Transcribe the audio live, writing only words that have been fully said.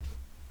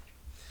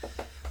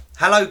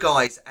Hello,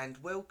 guys, and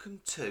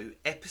welcome to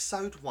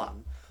episode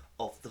 1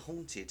 of The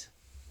Haunted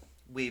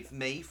with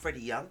me,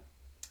 Freddie Young.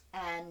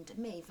 And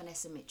me,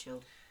 Vanessa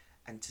Mitchell.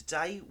 And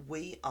today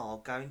we are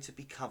going to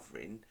be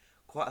covering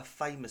quite a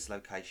famous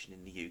location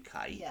in the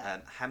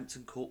UK,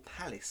 Hampton Court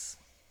Palace.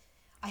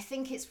 I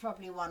think it's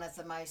probably one of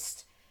the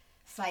most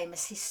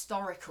famous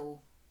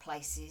historical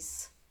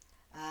places.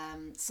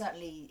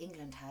 Certainly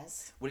England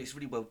has. Well, it's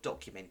really well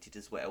documented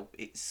as well.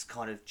 It's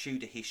kind of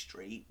Tudor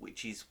history,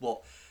 which is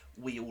what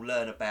we all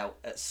learn about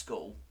at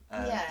school.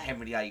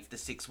 Henry VIII, the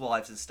Six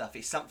Wives and stuff.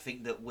 It's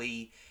something that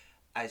we,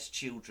 as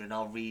children,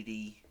 are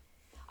really...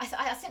 I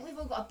think we've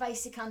all got a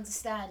basic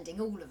understanding,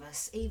 all of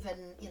us, even,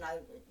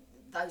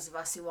 those of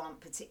us who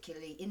aren't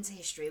particularly into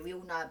history, we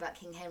all know about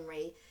King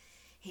Henry,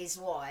 his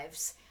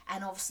wives,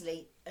 and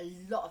obviously a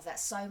lot of that,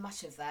 so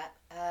much of that,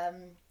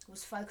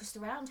 was focused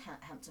around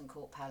Hampton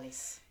Court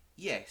Palace.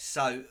 Yeah,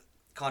 so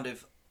kind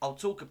of, I'll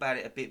talk about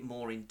it a bit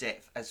more in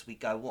depth as we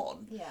go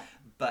on. Yeah.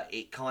 But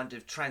it kind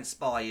of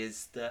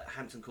transpires that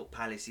Hampton Court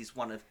Palace is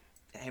one of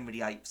Henry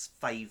VIII's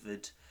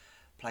favoured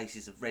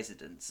places of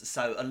residence.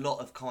 So a lot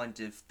of kind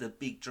of the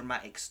big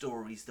dramatic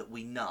stories that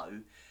we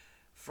know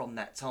from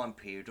that time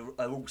period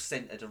are all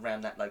centred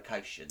around that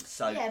location.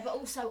 So yeah, but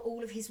also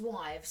all of his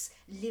wives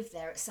lived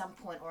there at some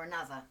point or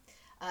another.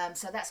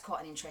 So that's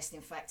quite an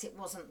interesting fact. It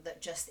wasn't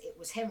that just it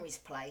was Henry's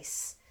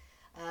place.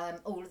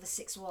 All of the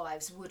six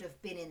wives would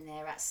have been in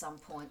there at some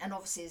point. And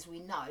obviously, as we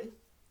know,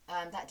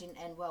 that didn't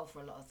end well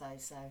for a lot of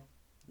those, so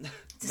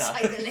to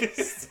say the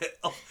least.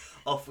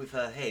 off with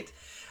her head.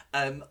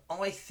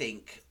 I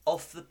think,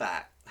 off the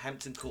bat,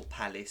 Hampton Court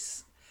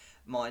Palace,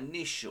 my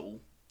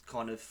initial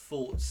kind of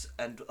thoughts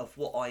and of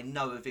what I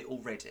know of it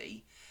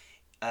already,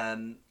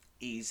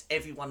 is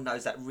everyone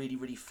knows that really,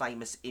 really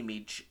famous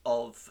image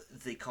of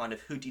the kind of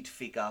hooded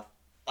figure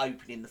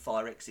opening the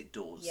fire exit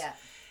doors. Yeah.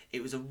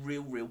 It was a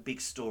real, real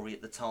big story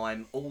at the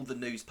time. All the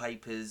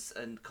newspapers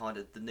and kind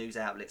of the news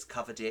outlets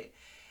covered it.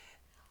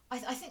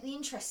 I think the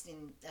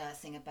interesting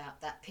thing about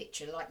that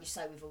picture, like you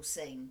say we've all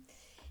seen,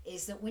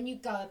 is that when you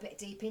go a bit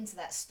deep into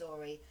that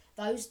story,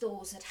 those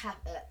doors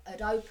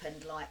had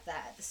opened like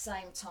that at the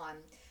same time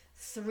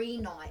 3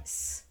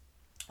 nights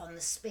on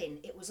the spin.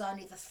 It was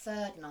only the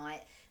third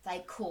night they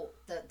caught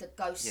the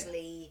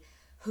ghostly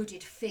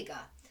hooded figure.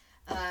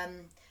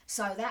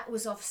 So that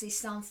was obviously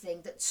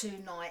something that 2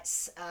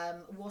 nights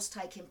was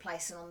taking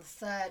place, and on the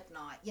third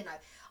night,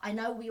 I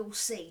know we all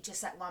see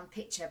just that one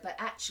picture, but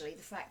actually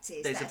the fact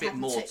is there's a bit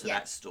more to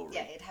that story.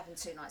 Yeah, it happened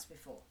 2 nights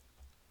before.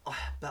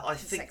 But I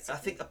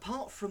think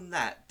apart from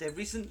that, there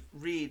isn't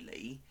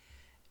really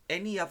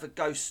any other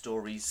ghost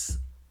stories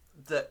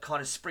that kind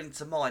of spring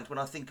to mind when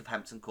I think of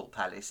Hampton Court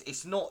Palace.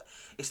 It's not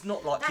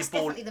like that's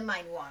definitely the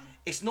main one.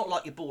 It's not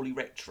like your Borley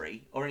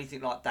Rectory or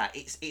anything like that.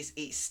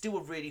 It's still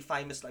a really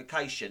famous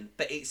location,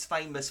 but it's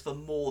famous for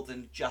more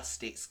than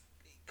just its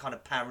kind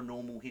of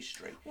paranormal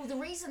history. Well, the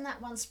reason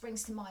that one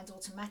springs to mind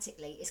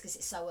automatically is because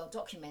it's so well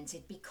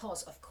documented,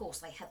 because of course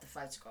they had the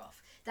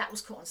photograph that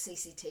was caught on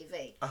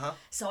CCTV.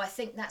 So I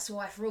think that's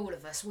why for all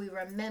of us we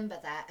remember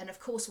that, and of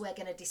course we're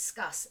going to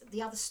discuss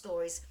the other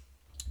stories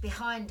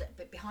behind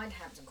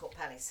Hampton Court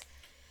Palace,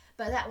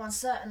 but that one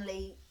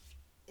certainly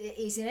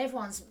is in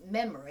everyone's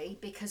memory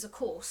because of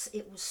course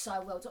it was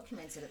so well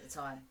documented at the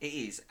time. It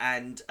is,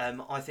 and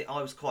I think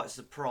I was quite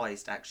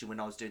surprised actually when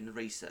I was doing the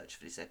research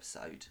for this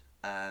episode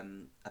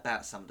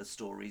about some of the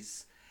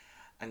stories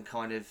and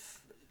kind of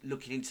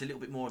looking into a little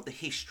bit more of the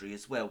history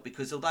as well,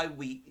 because although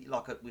we've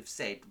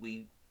said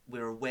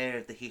we're aware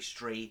of the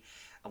history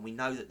and we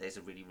know that there's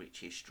a really rich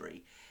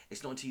history,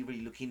 it's not until you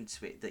really look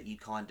into it that you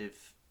kind of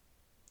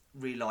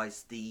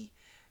realise the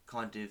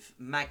kind of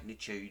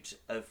magnitude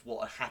of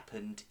what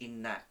happened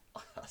in that,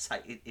 I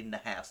say in the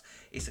house.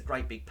 It's a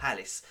great big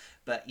palace,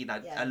 but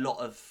a lot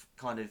of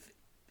kind of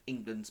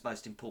England's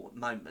most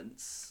important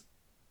moments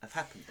have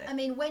happened there. I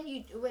mean, when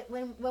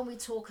we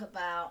talk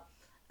about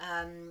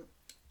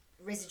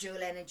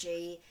residual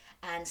energy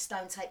and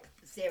stone tape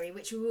theory,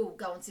 which we will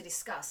go on to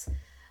discuss,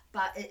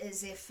 but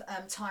as if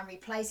time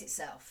replays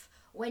itself.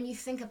 When you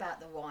think about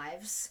the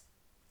wives,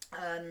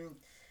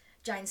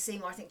 Jane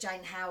Seymour, I think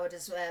Jane Howard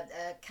as well,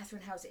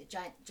 Catherine Howard,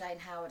 Jane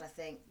Howard, I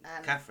think.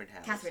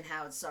 Catherine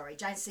Howard, sorry,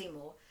 Jane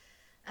Seymour.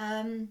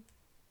 They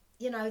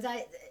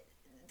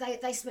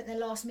spent their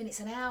last minutes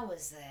and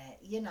hours there.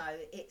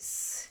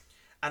 It's.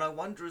 And I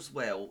wonder as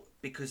well,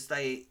 because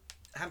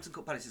Hampton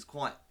Court Palace is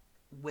quite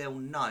well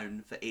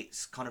known for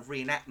its kind of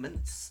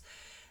reenactments.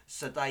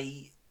 So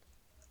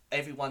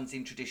everyone's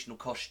in traditional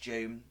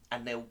costume,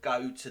 and they'll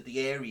go to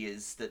the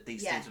areas that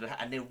these things would have,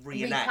 and they'll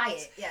reenact. Replay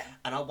it, yeah.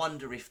 And I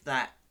wonder if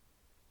that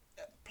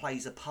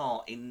plays a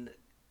part in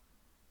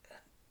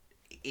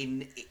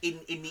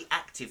the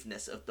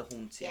activeness of the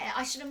haunting. Yeah,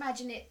 I should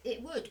imagine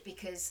it would,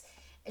 because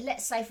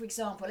let's say, for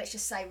example, let's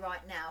just say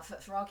right now,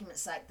 for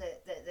argument's sake,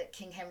 that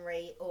King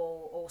Henry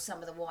or some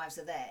of the wives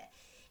are there.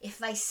 If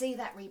they see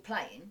that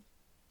replaying,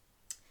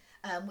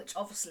 which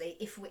obviously,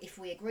 if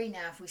we agree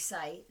now, if we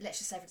say, let's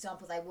just say, for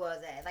example, they were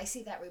there, they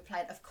see that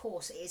replaying, of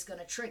course it is going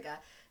to trigger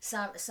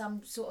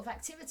some sort of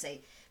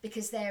activity,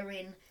 because they're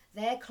in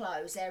their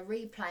clothes, they're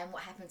replaying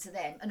what happened to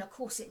them, and of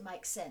course it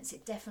makes sense.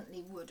 It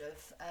definitely would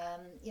have,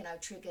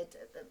 triggered,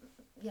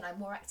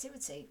 more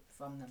activity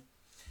from them.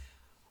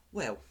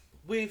 Well,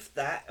 with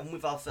that and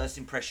with our first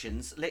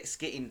impressions, let's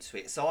get into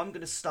it. So I'm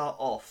going to start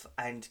off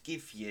and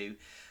give you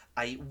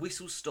a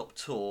whistle-stop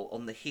tour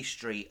on the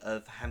history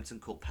of Hampton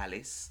Court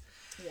Palace.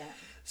 Yeah.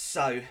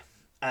 So,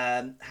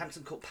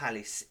 Hampton Court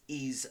Palace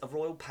is a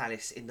royal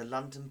palace in the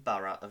London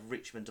borough of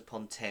Richmond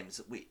upon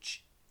Thames,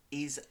 which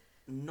is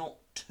not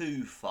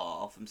too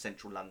far from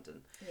central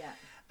London.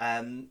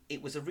 Yeah.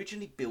 It was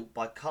originally built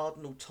by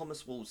Cardinal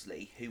Thomas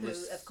Wolsey, who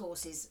was, of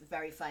course, is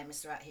very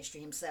famous throughout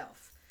history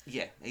himself.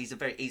 Yeah, he's a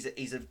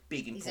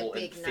big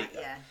important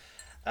figure.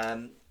 Yeah.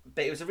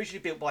 But it was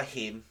originally built by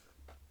him,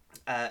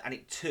 and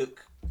it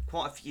took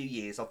quite a few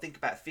years. I think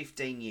about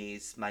 15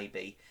 years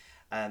maybe,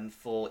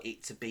 for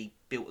it to be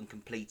built and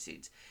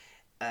completed.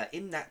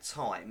 In that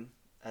time,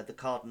 the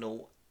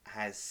Cardinal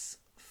has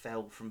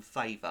fell from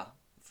favour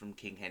from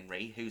King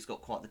Henry, who's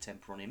got quite the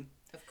temper on him.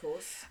 Of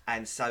course.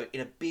 And so,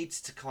 in a bid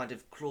to kind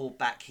of claw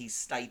back his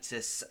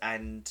status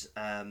and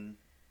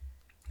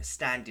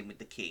standing with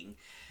the king,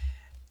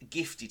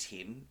 gifted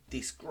him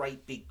this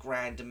great big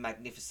grand and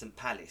magnificent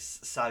palace.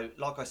 So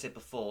like I said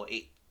before,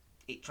 it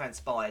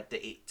transpired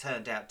that it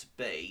turned out to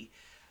be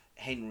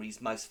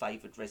Henry's most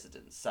favoured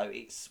residence. So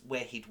it's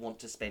where he'd want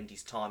to spend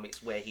his time,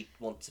 it's where he'd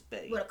want to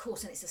be. Well, of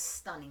course, and it's a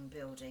stunning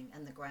building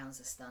and the grounds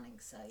are stunning.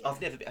 So yeah.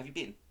 I've never been. Have you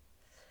been?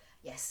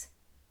 Yes.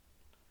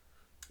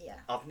 Yeah.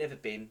 I've never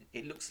been.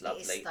 It looks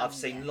lovely. Stunning, I've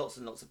seen yeah. lots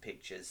and lots of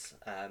pictures.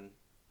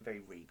 Very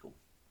regal.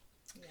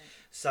 Yeah.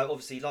 So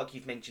obviously, like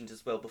you've mentioned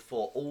as well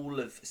before, all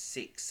of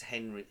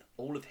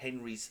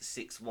Henry's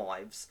 6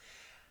 wives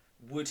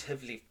would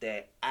have lived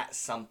there at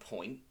some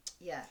point.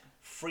 Yeah.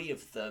 3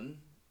 of them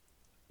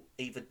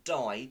either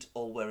died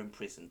or were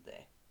imprisoned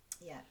there.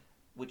 Yeah.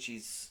 Which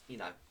is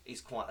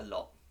quite a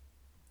lot.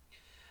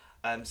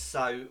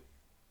 So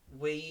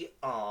we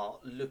are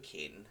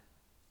looking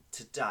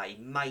today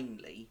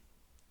mainly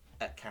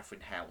at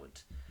Catherine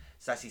Howard.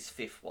 So that's his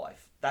 5th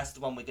wife. That's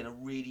the one we're going to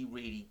really,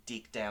 really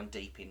dig down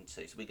deep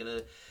into. So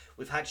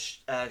we've had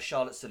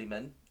Charlotte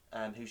Suleiman,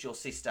 who's your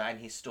sister and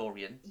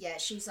historian. Yeah,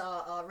 she's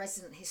our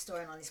resident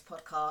historian on this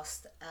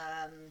podcast.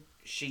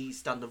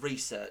 She's done the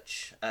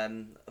research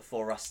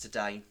for us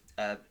today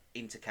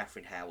into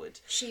Catherine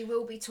Howard. She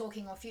will be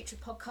talking on future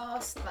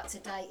podcasts, but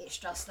today it's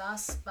just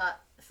us.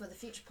 But for the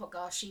future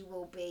podcast, she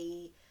will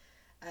be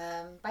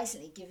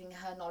basically giving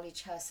her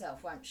knowledge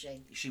herself, won't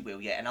she? She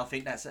will, yeah. And I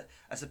think that's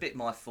a bit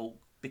my fault,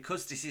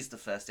 because this is the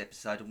first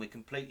episode and we're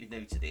completely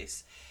new to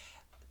this.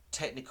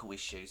 Technical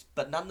issues,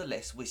 but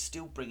nonetheless, we're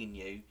still bringing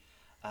you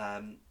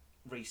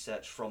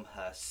research from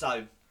her.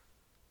 So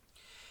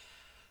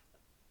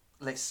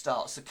let's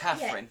start. So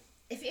Catherine,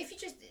 if you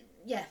just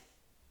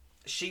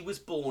she was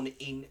born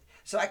in.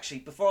 So actually,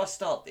 before I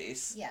start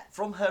this, Yeah.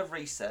 from her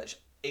research,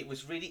 it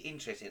was really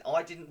interesting.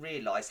 I didn't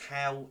realise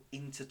how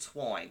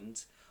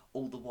intertwined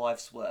all the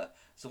wives were.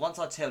 So once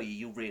I tell you,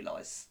 you'll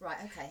realise. Right,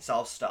 okay. So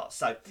I'll start.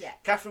 So Yeah.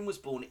 Catherine was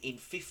born in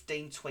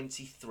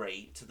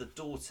 1523 to the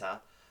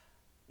daughter.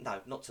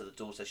 No, not to the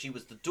daughter. She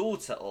was the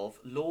daughter of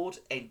Lord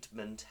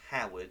Edmund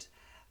Howard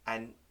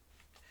and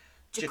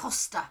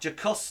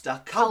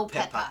Jocasta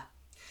Culpeper.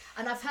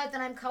 And I've heard the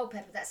name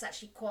Culpeper. That's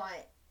actually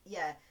quite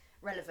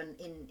relevant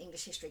in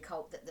English history.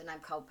 The name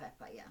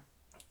Culpeper, yeah.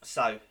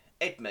 So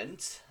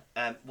Edmund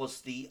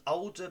was the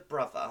older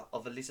brother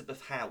of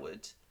Elizabeth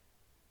Howard,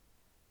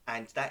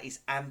 and that is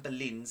Anne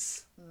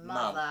Boleyn's mum.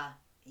 Mother,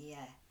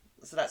 yeah.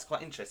 So that's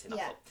quite interesting, I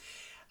Yeah.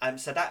 thought.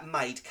 So that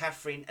made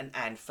Catherine and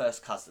Anne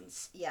first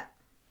cousins. Yeah.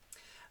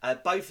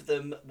 Both of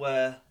them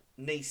were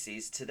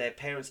nieces to their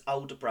parents'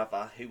 older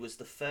brother, who was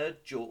the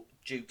 3rd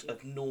Duke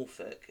of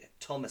Norfolk,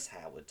 Thomas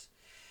Howard.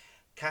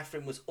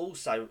 Catherine was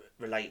also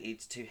related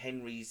to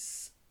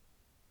Henry's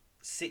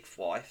 6th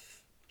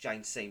wife,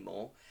 Jane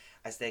Seymour,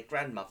 as their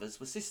grandmothers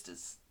were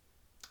sisters.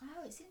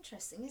 Oh, it's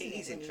interesting, isn't it? It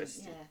is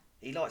interesting. Yeah.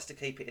 He likes to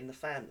keep it in the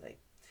family.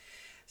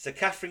 So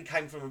Catherine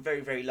came from a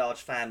very, very large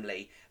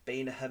family,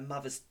 being her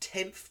mother's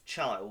 10th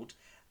child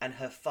and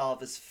her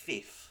father's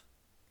 5th.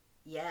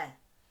 Yeah.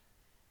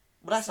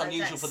 Well, that's So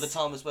unusual for the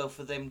time as well,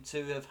 for them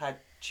to have had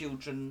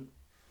children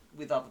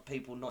with other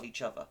people, not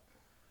each other.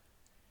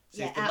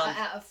 So if the mum-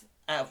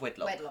 out of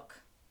wedlock.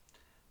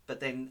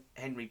 But then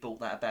Henry brought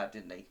that about,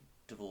 didn't he?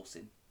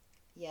 Divorcing.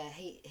 Yeah,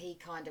 he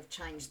kind of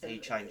changed the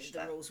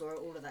that. rules where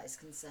all of that is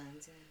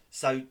concerned. Yeah.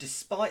 So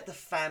despite the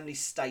family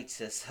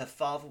status, her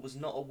father was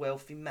not a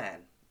wealthy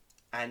man,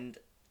 and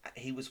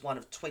he was one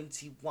of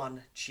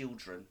 21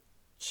 children.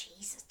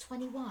 Jesus,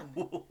 21.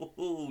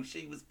 Ooh,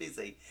 she was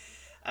busy.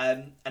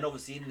 And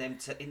obviously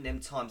in them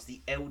times,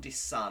 the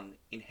eldest son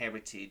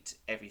inherited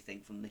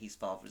everything from his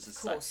father as a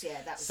son. Of course,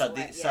 yeah, that was so the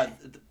way, so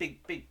the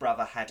big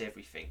brother had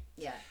everything.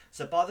 Yeah.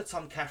 So by the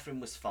time Catherine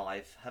was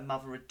 5, her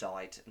mother had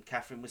died, and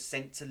Catherine was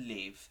sent to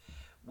live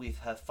with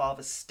her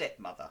father's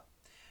stepmother,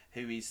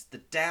 who is the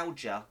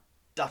Dowager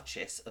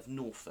Duchess of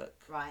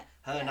Norfolk. Right.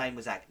 Her name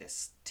was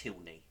Agnes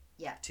Tilney.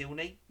 Yeah.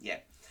 Tilney? Yeah.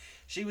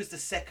 She was the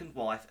 2nd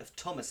wife of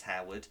Thomas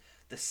Howard,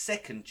 the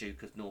second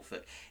Duke of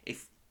Norfolk.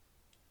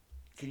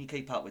 Can you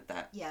keep up with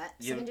that? Yeah,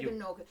 second Duke of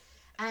Norfolk,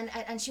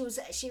 and she was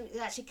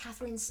actually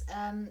Catherine's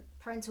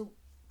parental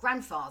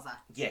grandfather.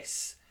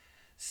 Yes.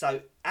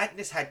 So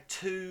Agnes had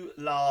two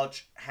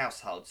large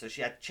households. So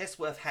she had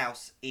Chesworth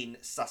House in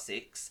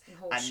Sussex In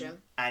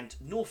Horsham. and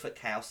Norfolk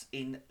House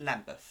in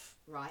Lambeth.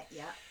 Right,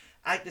 yeah.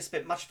 Agnes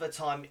spent much of her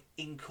time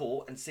in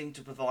court and seemed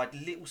to provide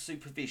little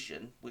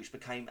supervision, which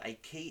became a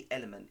key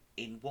element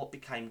in what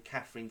became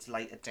Catherine's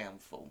later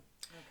downfall.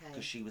 Okay.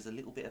 Because she was a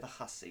little bit of a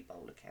hussy, by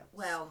all accounts.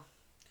 Well,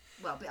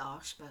 a bit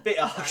harsh, but... Bit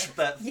harsh,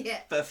 but,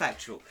 yeah. but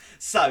factual.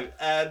 So,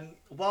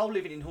 while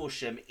living in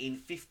Horsham in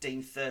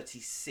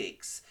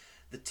 1536...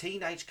 the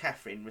teenage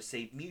Catherine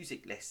received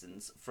music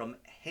lessons from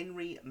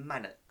Henry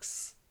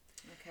Mannix.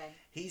 Okay.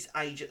 His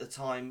age at the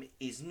time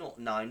is not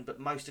known, but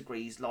most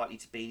agree he's likely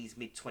to be in his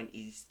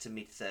mid-20s to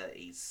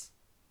mid-30s.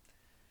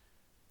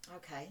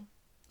 Okay.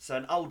 So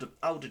an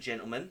older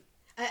gentleman.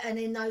 And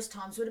in those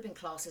times would have been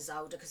classed as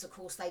older because, of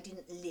course, they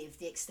didn't live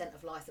the extent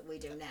of life that we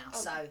do now.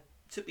 So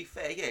To be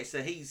fair, yeah,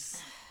 so he's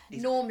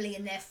normally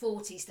in their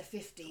 40s to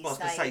 50s. Well, I was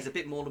going to say, he's a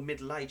bit more than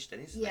middle-aged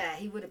then, isn't he? Yeah,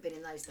 he would have been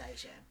in those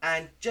days, yeah.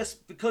 And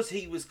just because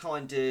he was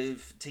kind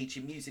of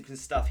teaching music and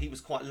stuff, he was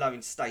quite low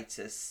in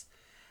status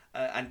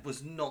and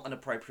was not an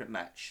appropriate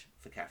match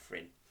for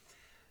Catherine.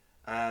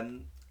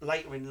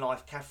 Later in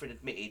life, Catherine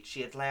admitted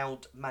she had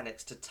allowed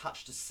Mannix to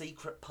touch the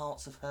secret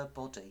parts of her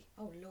body.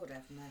 Oh, Lord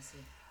have mercy.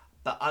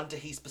 But under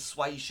his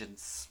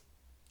persuasions,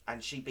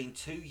 and she being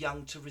too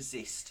young to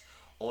resist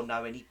or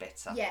know any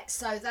better. Yeah,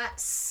 so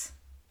that's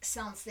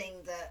something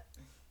that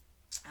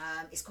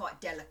is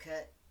quite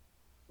delicate,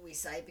 we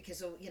say,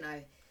 because, you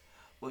know,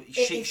 Well,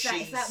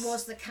 if that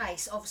was the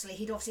case, obviously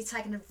he'd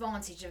taken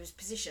advantage of his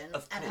position,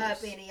 and her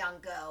being a young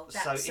girl.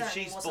 That so if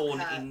certainly she's wasn't born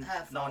her, in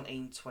her fault.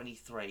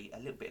 1923, a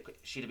little bit,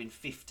 she'd have been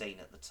 15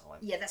 at the time.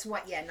 Yeah, that's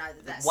right. Yeah, no,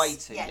 that's way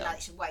too yeah, young. no,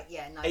 it should wait.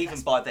 Yeah, no,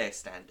 Even by their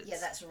standards. Yeah,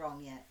 that's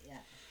wrong. Yeah, yeah.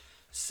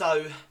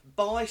 So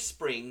by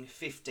spring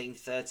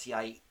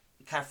 1538,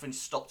 Catherine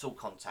stopped all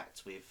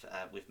contact with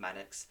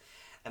Mannix,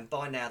 and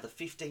by now the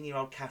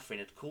 15-year-old Catherine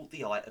had caught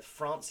the eye of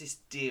Francis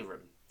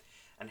Derham,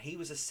 and he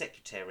was a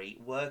secretary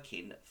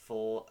working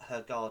for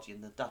her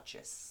guardian, the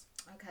Duchess.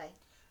 Okay.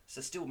 So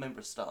still a member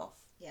of staff.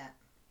 Yeah.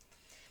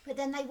 But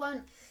then they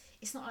weren't.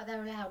 It's not like they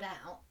were allowed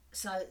out,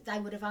 so they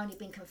would have only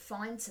been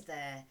confined to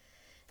there.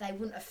 They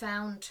wouldn't have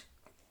found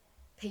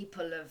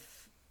people of,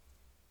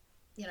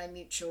 you know,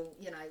 mutual,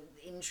 you know,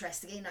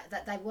 interest. You know,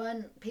 that they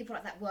weren't, people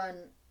like that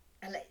weren't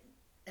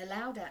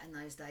allowed out in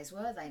those days,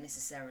 were they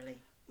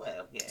necessarily?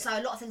 Well, yeah. So a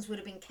lot of things would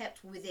have been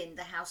kept within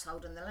the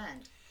household and the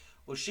land.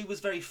 Well, she was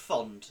very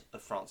fond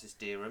of Francis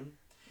Derham.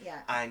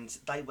 Yeah. And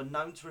they were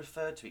known to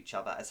refer to each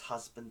other as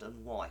husband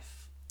and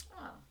wife.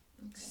 Oh,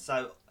 okay.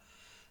 So,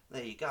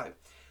 there you go.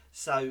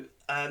 So,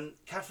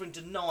 Catherine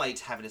denied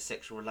having a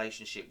sexual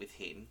relationship with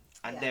him,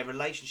 and their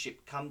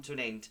relationship come to an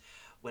end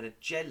when a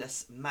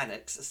jealous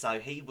Mannix, so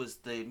he was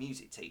the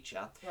music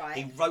teacher, right.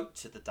 he wrote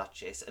to the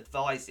Duchess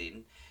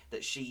advising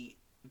that she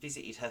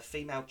visited her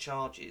female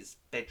charge's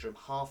bedroom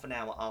half an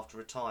hour after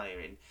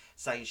retiring,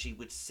 saying she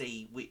would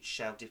see which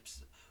shall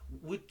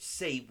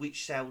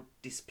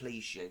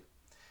displease you.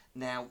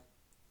 Now,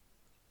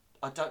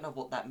 I don't know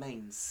what that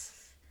means.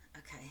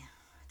 Okay.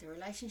 The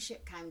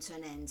relationship came to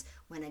an end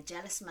when a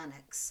jealous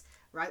Mannix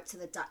wrote to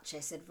the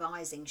Duchess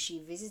advising she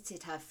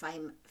visited her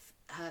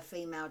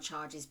female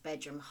charge's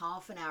bedroom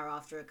half an hour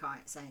after a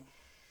client saying,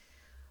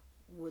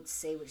 would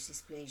see which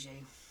displease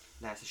you.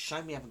 Now, it's a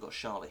shame we haven't got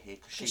Charlotte here.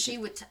 Because she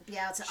would be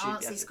able to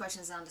answer these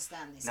questions and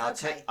understand this. Now,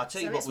 okay, I'll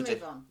tell you so what we'll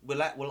do. On.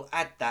 We'll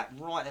add that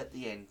right at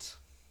the end.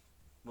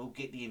 We'll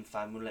get the info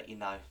and we'll let you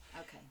know.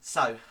 Okay.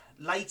 So,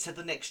 later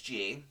the next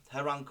year,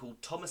 her uncle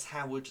Thomas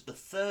Howard, the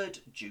third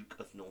Duke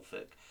of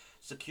Norfolk,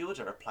 secured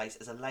her a place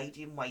as a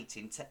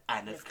lady-in-waiting to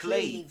Anne of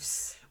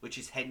Cleves, which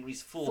is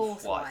Henry's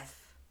fourth wife.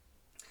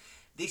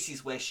 This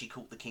is where she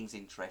caught the king's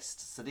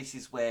interest. So this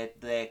is where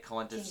they're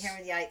kind of... King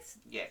Henry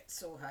VIII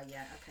saw her,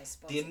 yeah. Okay,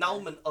 the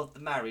annulment of the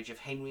marriage of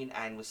Henry and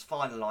Anne was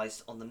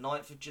finalised on the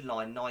 9th of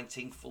July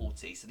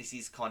 1940. So this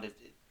is kind of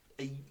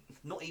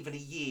not even a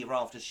year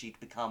after she'd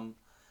become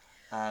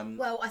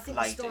well, I think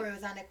lady. The story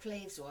with Anne of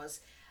Cleves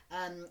was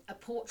a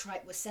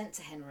portrait was sent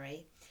to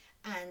Henry,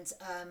 and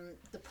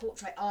the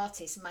portrait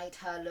artist made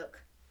her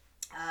look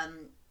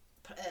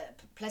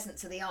pleasant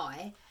to the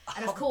eye.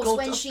 And of course,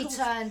 when she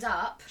turned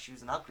up... She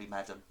was an ugly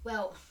madam.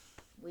 Well,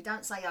 we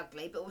don't say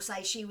ugly, but we'll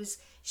say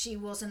she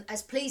wasn't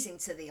as pleasing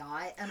to the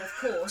eye. And of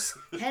course,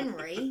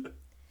 Henry,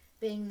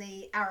 being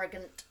the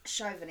arrogant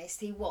chauvinist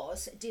he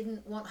was,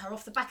 didn't want her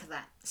off the back of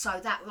that. So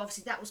that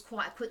was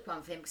quite a quick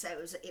one for him,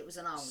 because it was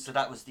an old... So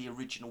that was the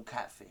original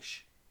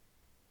catfish.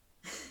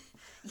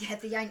 Yeah,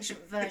 the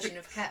ancient version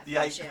of catfish.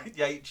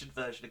 The ancient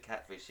version of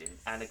catfishing,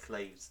 Anne of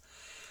Cleves.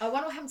 I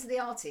wonder what happened to the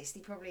artist. He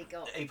probably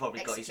got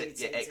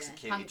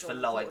executed for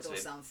lying to him. Or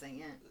something,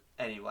 yeah.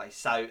 Anyway,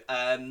 so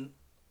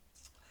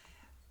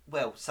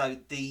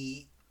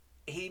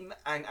him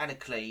and Anne of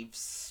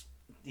Cleves,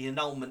 the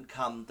annulment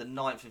come the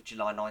 9th of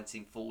July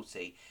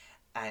 1940,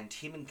 and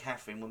him and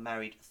Catherine were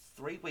married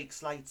 3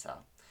 weeks later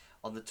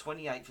on the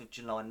 28th of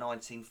July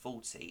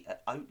 1940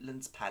 at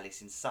Oatlands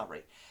Palace in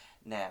Surrey.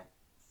 Now,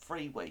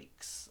 3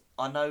 weeks.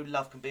 I know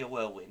love can be a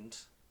whirlwind,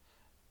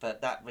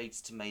 but that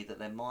reads to me that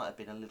there might have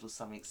been a little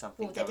something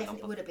Well, going there on.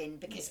 definitely would have been,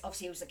 because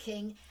obviously he was a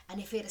king,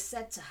 and if he'd have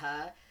said to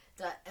her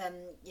that,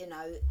 you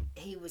know,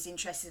 he was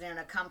interested in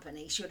her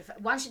company, she'd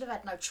have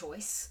had no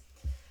choice,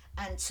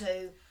 and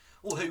two...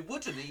 Well, who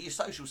wouldn't? At your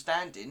social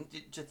standing,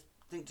 to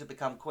think to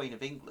become Queen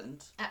of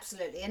England.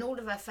 Absolutely, and all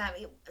of her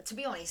family, to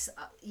be honest,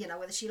 you know,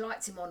 whether she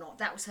liked him or not,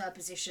 that was her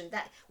position.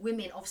 That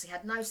women obviously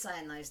had no say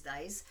in those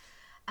days,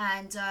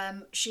 and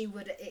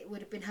it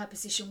would have been her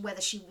position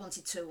whether she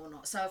wanted to or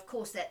not. So of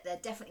course there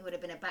definitely would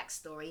have been a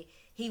backstory.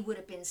 He would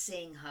have been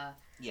seeing her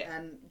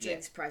during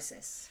this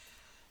process.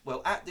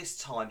 Well, at this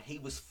time he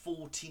was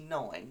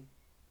 49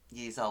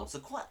 years old, so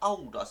quite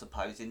old, I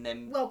suppose, in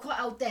them. Well, quite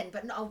old then,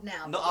 but not old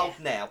now. Not old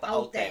now, but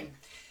old then.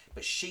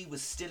 But she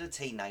was still a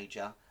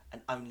teenager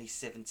and only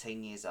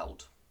 17 years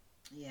old.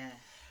 Yeah.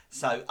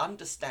 So,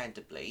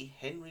 understandably,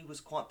 Henry was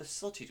quite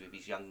besotted with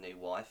his young new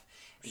wife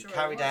and Sure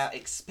carried out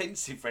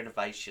expensive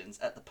renovations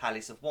at the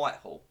Palace of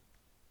Whitehall.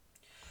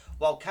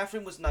 While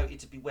Catherine was noted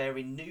to be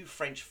wearing new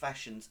French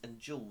fashions and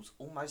jewels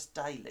almost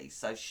daily,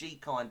 so she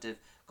kind of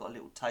got a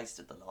little taste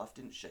of the life,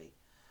 didn't she?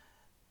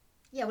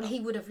 Yeah, well, he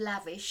would have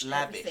lavished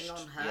everything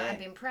on her and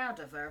been proud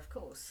of her, of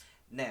course.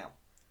 Now,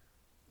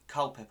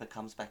 Culpeper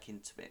comes back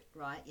into it.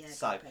 Right, yeah,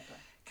 so, Culpeper.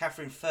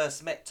 Catherine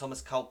first met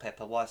Thomas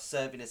Culpeper while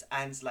serving as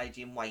Anne's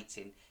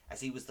lady-in-waiting,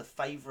 as he was the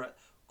favourite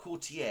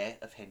courtier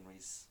of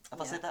Henry's. Have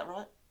I said that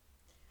right?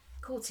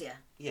 Courtier.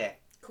 Yeah.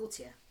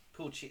 Courtier.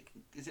 Courtier.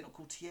 Is it not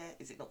courtier?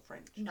 Is it not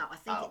French? No, I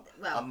think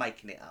well... I'm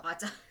making it up. I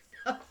don't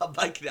know. I'm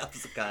making it up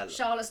as a girl.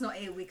 Charlotte's not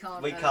here, we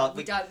don't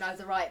know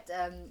the right...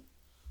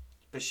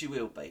 But she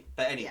will be.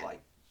 But anyway,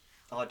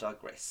 I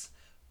digress.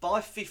 By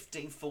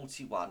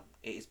 1541,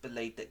 it is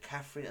believed that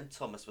Catherine and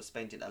Thomas were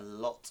spending a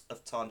lot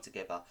of time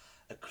together,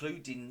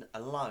 including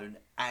alone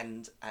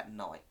and at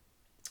night.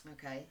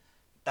 Okay.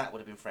 That would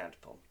have been frowned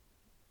upon.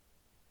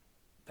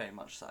 Very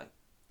much so.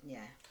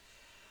 Yeah.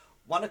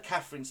 One of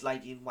Catherine's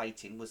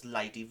lady-in-waiting was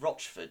Lady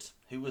Rochford,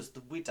 who was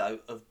the widow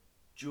of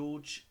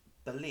George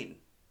Boleyn,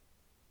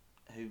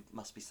 who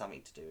must be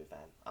something to do with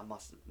Anne.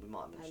 We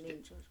might have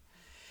mentioned it.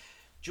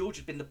 George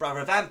had been the brother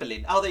of Anne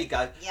Boleyn. Oh, there you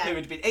go. Yeah. Who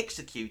had been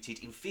executed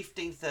in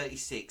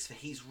 1536 for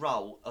his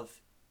role of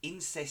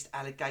incest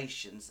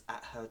allegations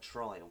at her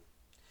trial.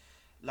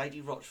 Lady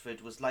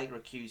Rochford was later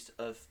accused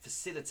of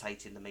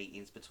facilitating the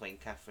meetings between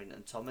Catherine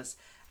and Thomas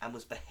and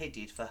was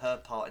beheaded for her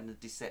part in the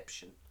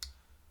deception.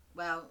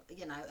 Well,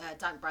 you know,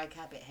 don't break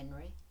habit,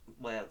 Henry.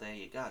 Well, there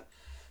you go.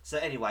 So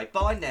anyway,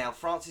 by now,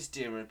 Francis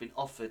Dereham had been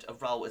offered a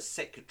role as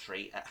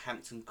secretary at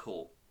Hampton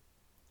Court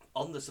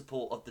on the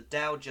support of the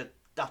Dowager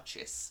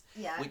Duchess,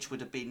 which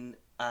would have been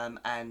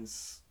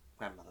Anne's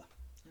grandmother.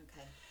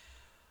 Okay.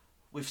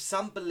 With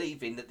some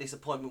believing that this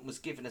appointment was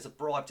given as a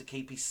bribe to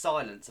keep his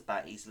silence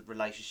about his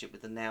relationship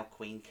with the now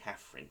Queen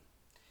Catherine.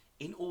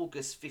 In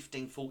August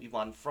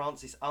 1541,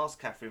 Francis asked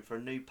Catherine for a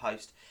new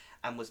post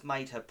and was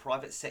made her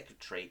private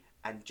secretary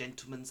and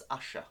gentleman's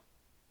usher.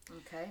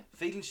 Okay.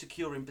 Feeling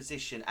secure in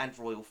position and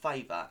royal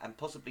favour, and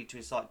possibly to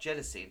incite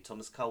jealousy in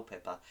Thomas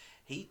Culpeper,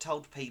 he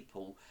told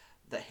people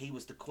that he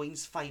was the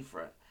Queen's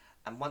favourite,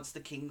 and once the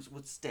King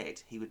was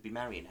dead, he would be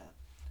marrying her.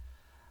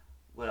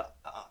 Well,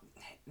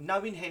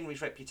 knowing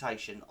Henry's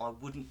reputation, I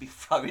wouldn't be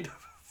throwing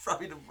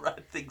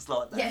around things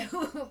like that. Yeah,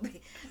 we'll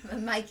be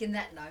making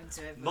that known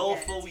to everyone. More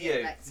fool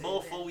you.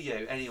 More fool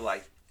you.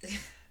 Anyway,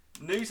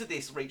 news of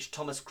this reached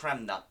Thomas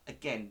Cranmer,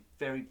 again,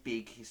 very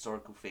big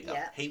historical figure.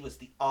 Yeah. He was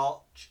the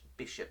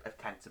Archbishop of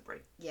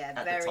Canterbury. Yeah,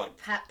 at very the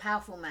time.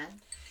 Powerful man.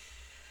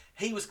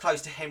 He was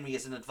close to Henry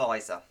as an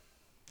advisor.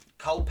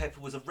 Culpeper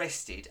was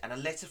arrested and a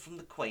letter from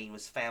the Queen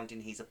was found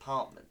in his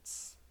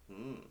apartments.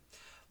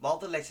 While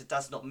the letter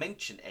does not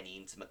mention any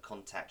intimate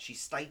contact, she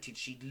stated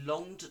she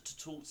longed to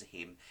talk to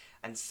him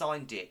and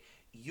signed it,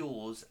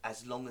 "Yours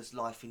as long as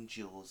life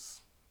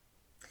endures."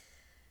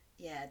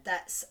 Yeah,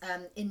 that's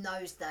in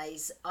those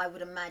days. I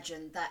would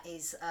imagine that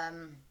is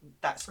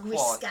that's a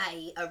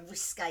quite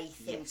risque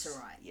thing to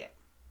write. Yeah.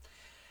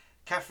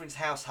 Catherine's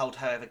household,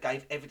 however,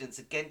 gave evidence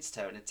against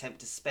her in an attempt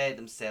to spare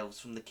themselves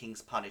from the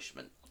King's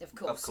punishment. Of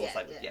course,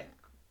 they would. Yeah,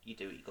 you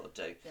do what you got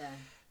to do. Yeah.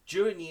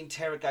 During the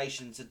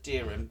interrogations of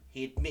Dereham,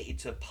 he admitted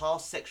to a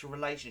past sexual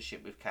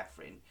relationship with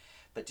Catherine,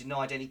 but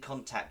denied any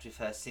contact with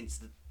her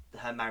since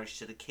her marriage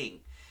to the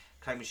King,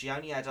 claiming she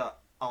only had her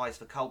eyes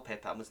for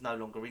Culpeper and was no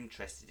longer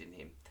interested in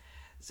him.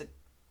 So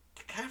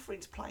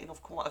Catherine's playing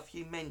off quite a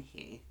few men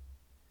here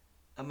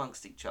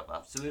amongst each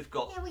other. So we've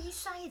got... Yeah, well, you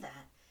say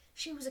that.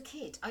 She was a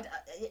kid.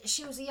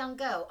 She was a young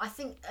girl. I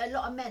think a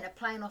lot of men are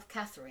playing off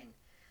Catherine.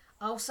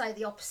 I'll say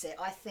the opposite.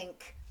 I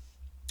think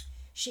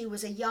she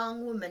was a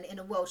young woman in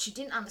a world she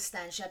didn't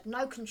understand. She had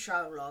no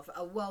control of,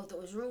 a world that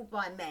was ruled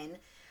by men.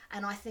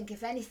 And I think,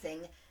 if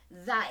anything,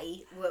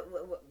 they were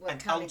and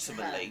coming to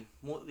her. ultimately,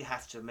 what we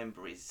have to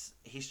remember is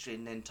history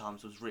in then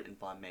times was written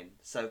by men.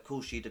 So, of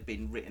course, she'd have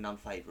been written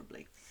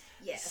unfavourably.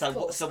 Yeah, So of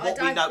course. so I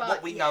don't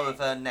what we buy- know yeah. of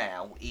her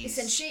now is.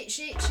 Listen,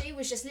 she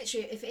was just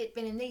literally, if it had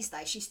been in these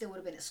days, she still would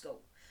have been at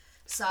school.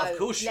 So Of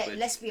course she would.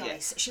 let's be Yeah.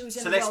 honest, she was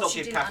in So a let's world not she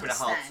give didn't Catherine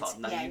understand. a hard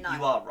time. No, Yeah,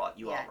 you are right.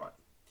 You Yeah. are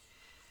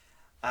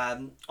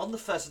right. On the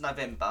 1st of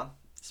November,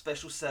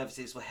 special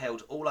services were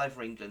held all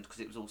over England because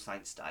it was All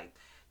Saints' Day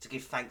to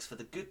give thanks for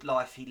the good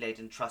life he led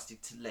and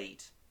trusted to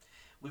lead.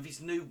 With his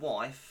new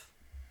wife,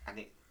 and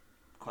it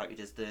quoted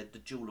as the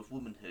jewel of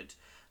womanhood,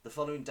 the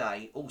following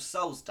day, All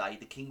Souls' Day,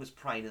 the King was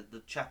praying at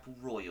the Chapel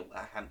Royal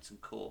at Hampton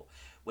Court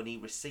when he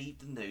received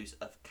the news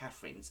of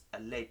Catherine's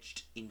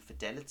alleged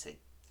infidelity.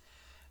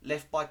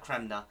 Left by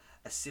Cranmer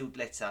a sealed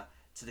letter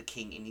to the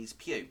King in his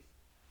pew.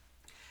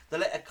 The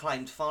letter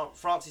claimed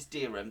Francis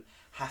Derham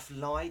hath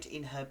lied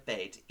in her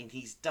bed in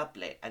his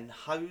doublet and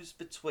hosed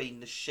between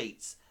the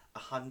sheets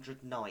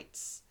 100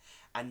 nights,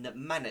 and that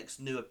Mannix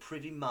knew a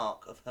privy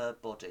mark of her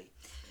body.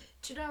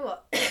 Do you know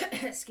what?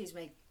 Excuse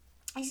me.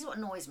 This is what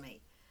annoys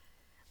me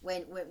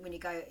when you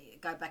go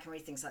back and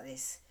read things like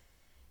this.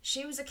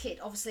 She was a kid.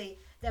 Obviously,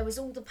 there was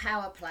all the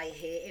power play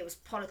here. It was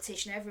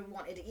politician. Everyone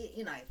wanted it,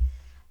 you know,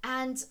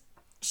 and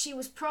she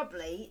was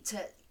probably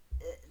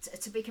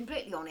to be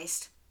completely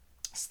honest,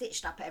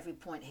 stitched up at every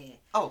point here.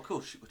 Oh, of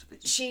course she would have been.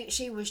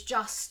 She was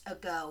just a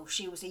girl.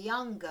 She was a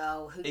young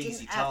girl who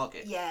Easy didn't have,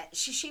 target. Yeah,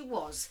 she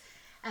was,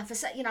 and for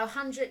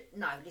 100.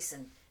 No,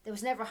 listen, there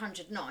was never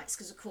 100 nights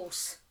because of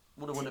course.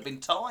 Well, there wouldn't have been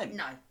time.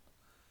 No.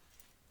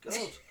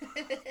 God.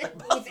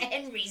 With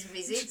Henry's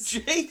visits.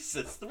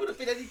 Jesus, there wouldn't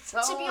have been any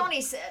time. To be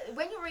honest,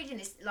 when you're reading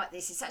this like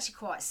this, it's actually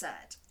quite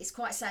sad. It's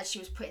quite sad she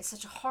was put in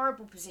such a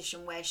horrible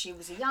position where she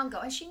was a young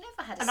girl and she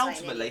never had a And say in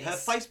ultimately, any of her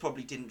this. face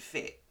probably didn't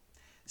fit.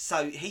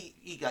 So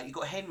you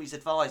got Henry's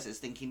advisors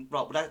thinking,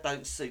 right, well, that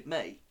don't suit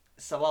me.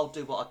 So I'll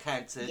do what I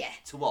can to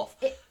off.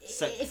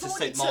 If all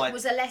it took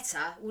was a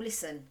letter, well,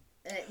 listen,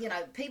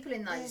 people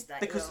in those days.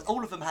 Because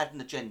all of them had an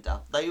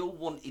agenda. They all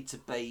wanted to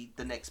be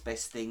the next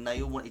best thing.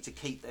 They all wanted to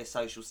keep their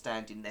social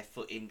standing, their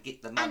footing,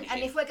 get the money.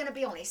 And if we're going to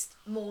be honest,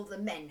 more the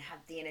men had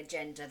the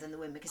agenda than the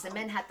women because the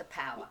men had the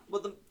power.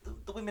 Well, the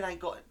women ain't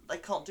got. They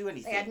can't do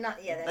anything. They had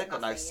nothing. Yeah, they've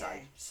got no nothing,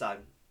 say. yeah.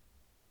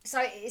 So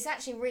it's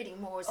actually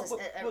reading more as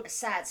a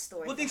sad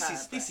story. Well, this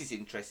is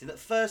interesting. At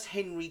first,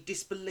 Henry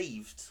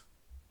disbelieved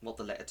what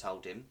the letter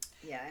told him,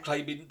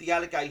 claiming the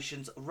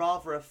allegations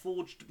rather a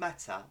forged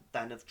matter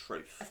than of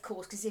truth. Of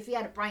course, because if he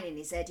had a brain in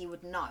his head, he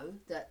would know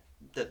that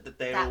they're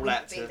that all would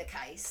out be to. the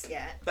case.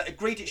 Yeah. But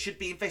agreed it should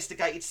be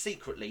investigated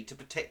secretly to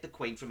protect the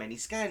Queen from any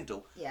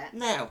scandal. Yeah.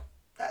 Now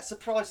that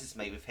surprises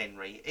me with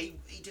Henry. He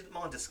didn't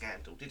mind a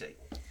scandal, did he?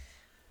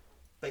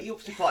 But he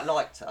obviously quite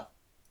liked her.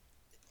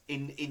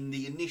 In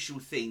the initial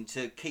thing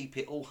to keep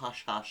it all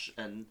hush hush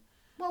and.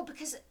 Well,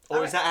 because...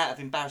 Or is that out of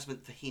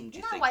embarrassment for him, do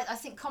you think? No, I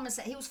think common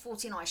sense... He was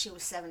 49, she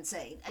was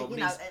 17. Well,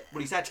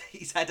 he's had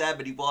how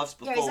many wives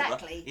before? Yeah,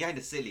 exactly. Right? He ain't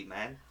a silly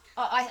man.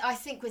 I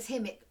think with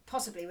him it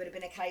possibly would have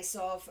been a case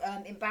of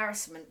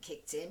embarrassment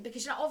kicked in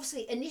because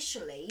obviously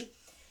initially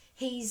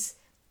he's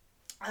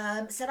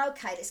said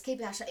okay, let's keep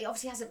it hush. He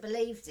obviously hasn't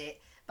believed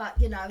it, but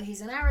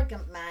he's an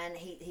arrogant man.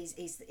 He's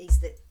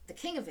the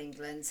King of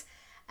England,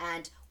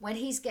 and when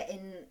he's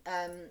getting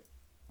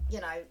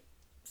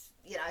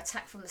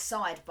attacked from the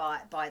side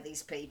by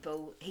these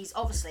people, his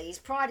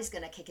pride is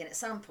going to kick in at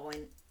some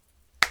point,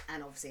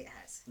 and obviously it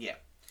has. Yeah.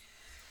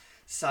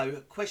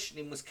 So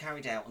questioning was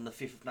carried out on the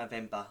 5th of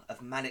November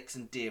of Mannix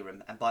and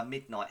Derham, and by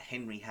midnight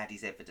Henry had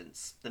his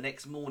evidence. The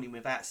next morning,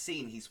 without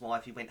seeing his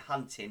wife, he went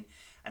hunting,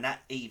 and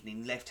that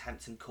evening left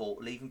Hampton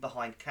Court, leaving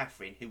behind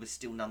Catherine, who was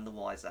still none the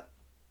wiser.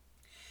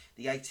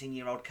 The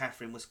 18-year-old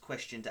Catherine was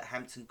questioned at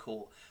Hampton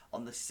Court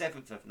on the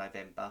 7th of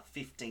November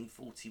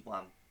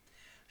 1541.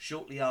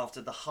 Shortly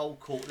after, the whole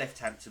court left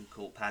Hampton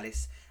Court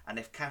Palace and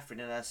left Catherine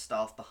and her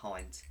staff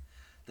behind.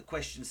 The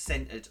question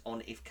centred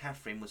on if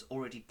Catherine was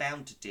already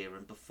bound to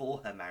Derham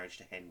before her marriage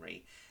to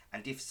Henry,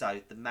 and if so,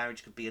 the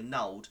marriage could be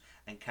annulled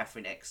and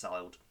Catherine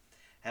exiled.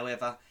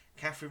 However,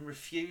 Catherine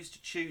refused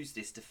to choose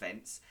this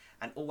defence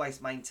and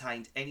always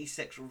maintained any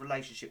sexual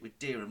relationship with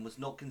Derham was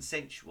not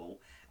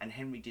consensual, and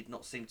Henry did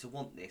not seem to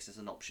want this as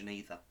an option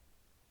either.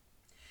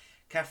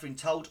 Catherine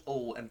told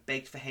all and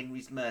begged for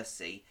Henry's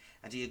mercy,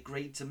 and he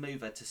agreed to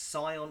move her to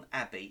Sion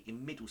Abbey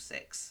in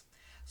Middlesex.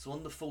 So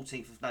on the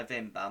 14th of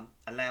November,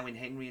 allowing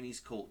Henry and his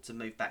court to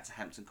move back to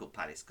Hampton Court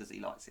Palace because he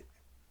likes it.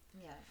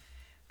 Yeah.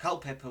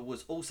 Culpeper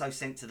was also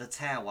sent to the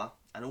Tower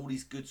and all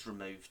his goods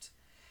removed.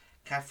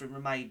 Catherine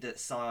remained at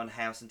Sion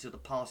House until the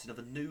passing of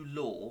a new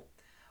law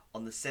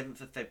on the 7th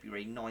of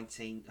February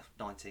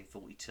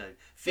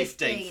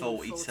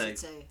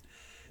 1542.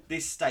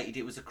 This stated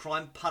it was a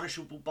crime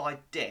punishable by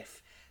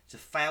death to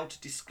fail to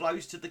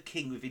disclose to the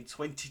king within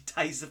 20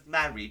 days of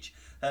marriage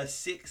her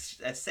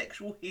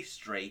sexual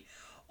history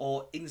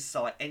or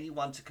incite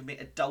anyone to commit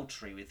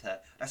adultery with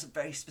her. That's a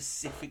very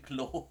specific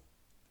law.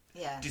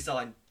 Yeah.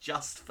 Designed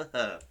just for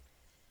her.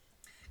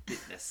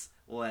 Goodness.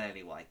 Well,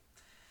 anyway.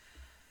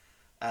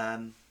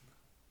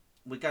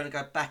 We're going to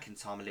go back in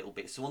time a little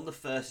bit. So on the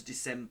 1st of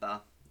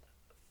December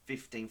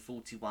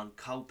 1541,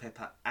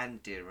 Culpeper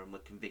and Derham were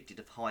convicted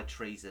of high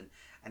treason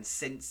and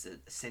sentenced to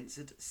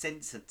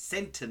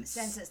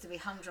be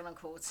hung, drawn and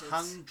quartered.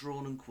 Hung,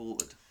 drawn and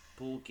quartered.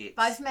 Poor Gits.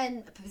 Both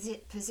men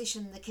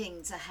positioned the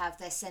king to have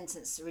their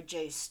sentence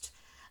reduced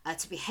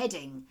to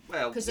beheading.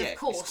 Well, because yeah, of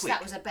course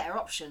that was a better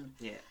option.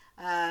 Yeah.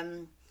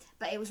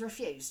 But it was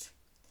refused.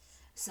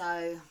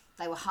 So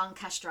they were hung,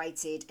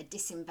 castrated,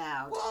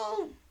 disemboweled,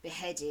 Whoa.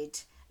 beheaded,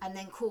 and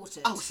then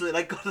quartered. Oh, so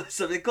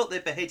they got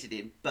their beheaded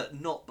in,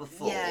 but not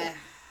before. Yeah.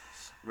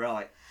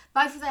 Right.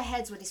 Both of their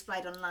heads were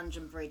displayed on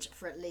London Bridge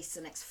for at least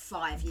the next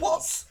 5 years.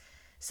 What?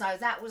 So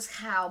that was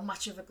how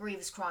much of a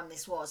grievous crime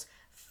this was.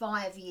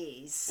 5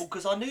 years. Well,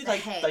 because I knew they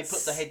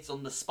put the heads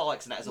on the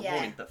spikes and that as a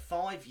warning, but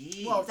 5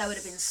 years. Well, they would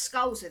have been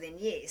skulls within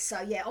years. So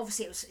yeah,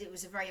 obviously it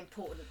was a very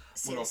important,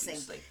 serious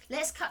thing.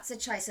 Let's cut to the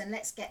chase and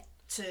let's get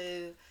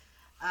to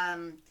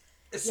the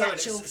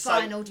actual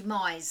final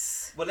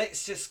demise. Well,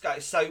 let's just go.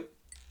 So,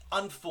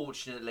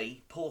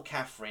 unfortunately, poor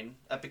Catherine,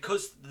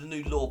 because the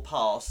new law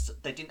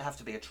passed, there didn't have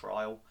to be a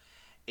trial.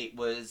 That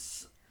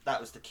was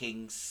the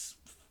king's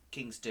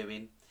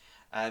doing.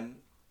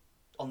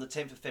 On the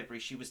 10th of February,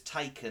 she was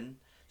taken,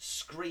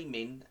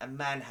 screaming and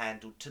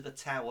manhandled to the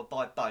Tower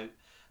by boat,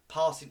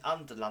 passing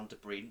under London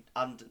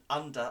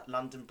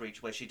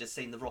Bridge, where she'd have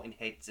seen the rotting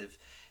heads of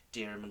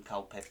Derham and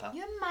Culpeper.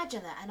 You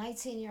imagine that, an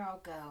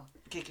 18-year-old girl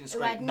kicking and who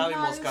screaming, had knowing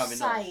no what's going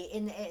say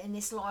on in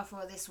this life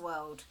or this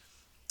world,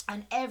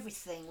 and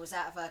everything was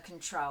out of her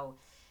control.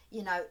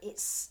 You know,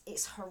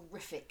 it's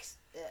horrific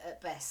at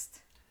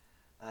best.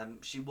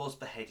 She was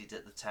beheaded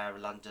at the Tower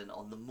of London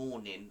on the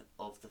morning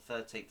of the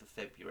 13th of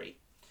February,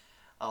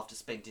 after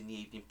spending the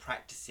evening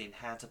practising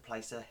how to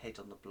place her head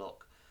on the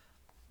block.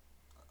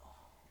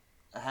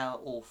 Oh, how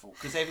awful!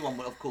 Because everyone,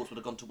 of course, would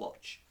have gone to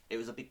watch. It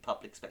was a big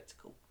public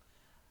spectacle.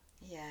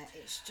 Yeah,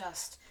 it's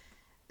just...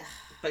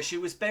 But she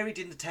was buried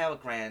in the Tower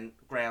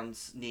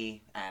grounds near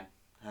Anne,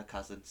 her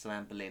cousin, so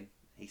Anne Boleyn,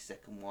 his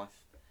second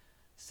wife.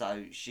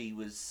 So she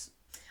was...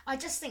 I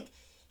just think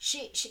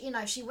she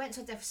went to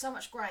her death with so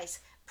much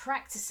grace,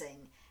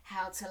 practising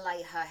how to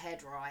lay her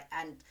head right,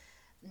 and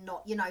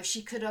not,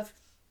 she could have,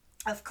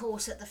 of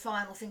course, at the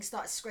final thing,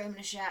 started screaming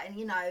and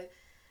shouting,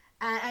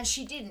 and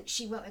she didn't.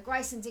 She went with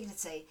grace and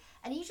dignity,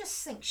 and you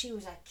just think she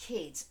was a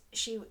kid.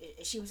 She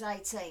was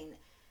 18,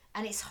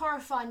 and it's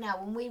horrifying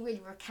now when we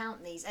really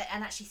recount these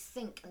and actually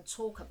think and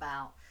talk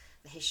about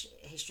the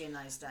history in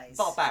those days.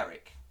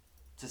 Barbaric,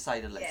 to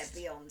say the least.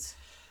 Yeah, beyond.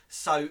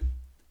 So,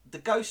 the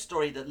ghost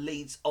story that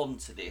leads on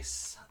to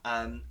this,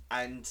 and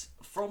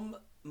from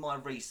my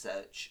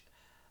research,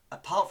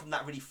 apart from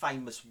that really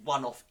famous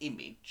one-off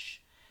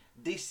image,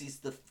 this is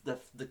the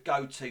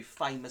go-to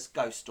famous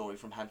ghost story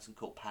from Hampton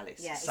Court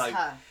Palace. Yeah, it's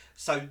her.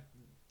 So,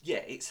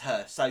 yeah, it's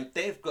her. So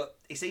they've got,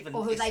 it's even...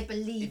 Or who they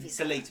believe is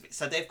her.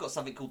 So they've got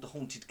something called the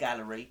Haunted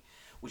Gallery,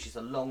 which is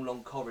a long,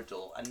 long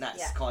corridor, and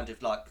that's kind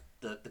of like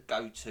the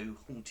go-to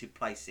haunted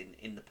place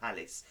in the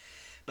palace.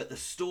 But the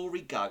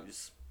story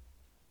goes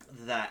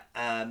that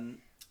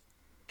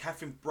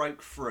Catherine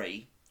broke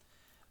free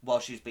while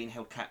she was being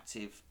held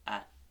captive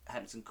at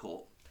Hampton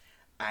Court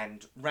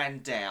and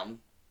ran down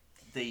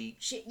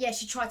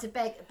She tried to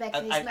beg for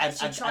his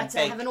mercy. She tried to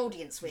have an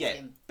audience with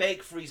him.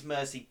 Beg for his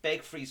mercy,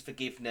 beg for his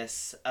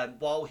forgiveness,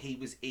 while he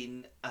was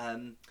in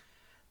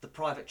the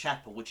private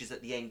chapel, which is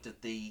at the end of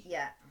the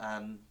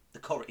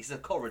it's a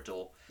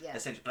corridor,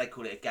 essentially, but they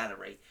call it a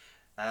gallery.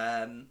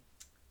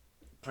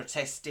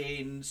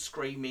 Protesting,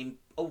 screaming,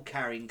 all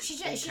carrying She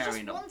on.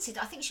 just wanted.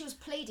 I think she was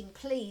pleading,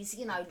 please,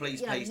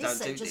 please listen,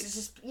 don't do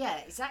this. Yeah,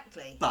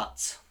 exactly.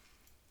 But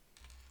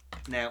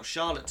now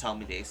Charlotte told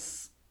me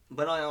this.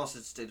 When I asked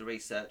her to do the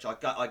research,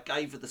 I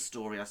gave her the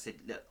story. I said,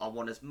 look, I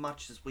want as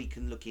much as we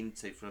can look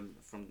into from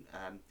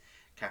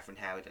Catherine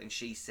Howard, and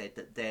she said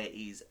that there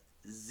is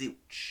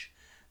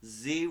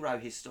zero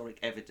historic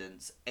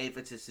evidence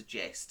ever to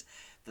suggest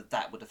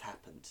that would have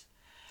happened.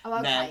 Oh,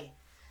 okay. Now,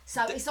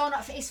 so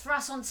it's for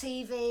us on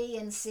TV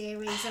and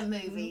series and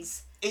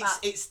movies.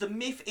 It's the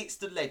myth. It's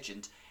the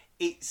legend.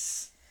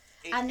 It's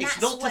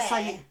that's not to where,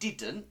 say it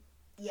didn't.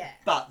 Yeah.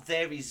 But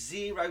there is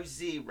zero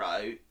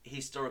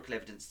historical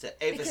evidence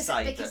to ever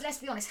say that. Because let's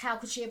be honest, how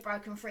could she have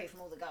broken free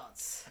from all the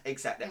guards?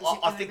 Exactly.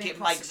 I think it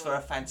makes for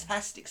a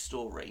fantastic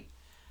story.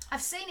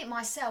 I've seen it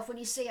myself when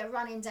you see her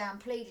running down,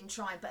 pleading,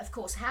 trying. But of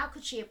course, how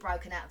could she have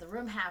broken out of the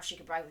room? How she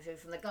could break free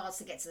from the guards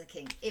to get to the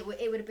king? It would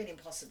have been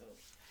impossible.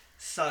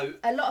 So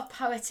a lot of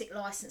poetic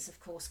license, of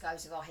course,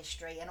 goes with our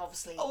history, and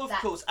obviously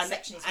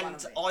section is one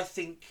of it. I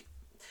think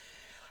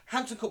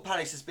Hampton Court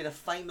Palace has been a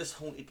famous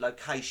haunted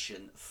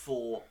location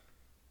for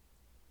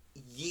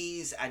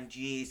years and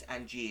years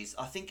and years.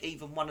 I think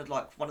even one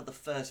of the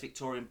first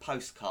Victorian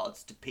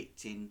postcards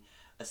depicting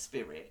a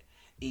spirit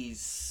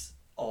is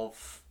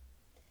of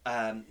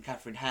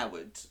Catherine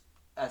Howard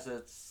as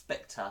a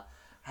spectre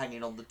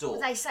hanging on the door.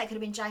 Well, they say it could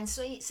have been Jane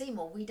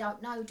Seymour. We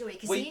don't know, do we?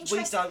 We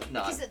don't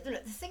know. Because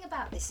the thing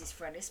about this is,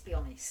 Fred, let's be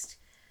honest.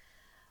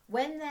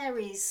 When there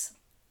is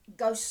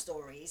ghost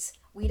stories,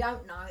 we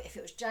don't know if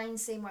it was Jane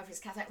Seymour, if it's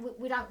Catherine.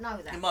 We don't know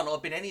that. It might not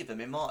have been any of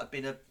them. It might have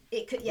been a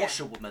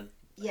washerwoman.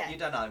 Yeah. You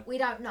don't know. We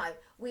don't know.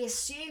 We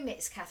assume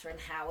it's Catherine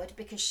Howard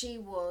because she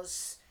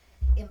was,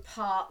 in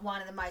part,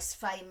 one of the most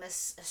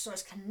famous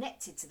stories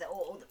connected to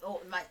or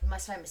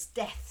most famous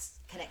deaths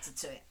connected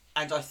to it.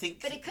 And I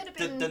think But it could have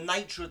been... the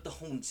nature of the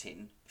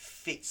haunting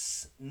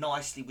fits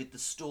nicely with the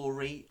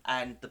story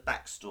and the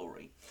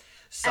backstory.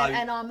 So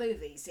and our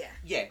movies, yeah.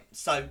 Yeah.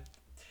 So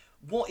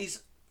what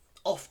is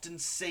often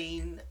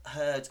seen,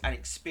 heard, and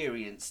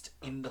experienced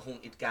in the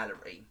haunted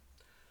gallery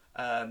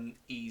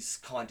is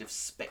kind of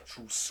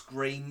spectral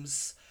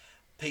screams,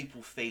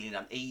 people feeling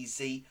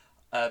uneasy,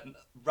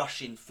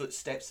 rushing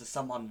footsteps of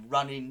someone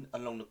running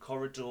along the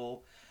corridor.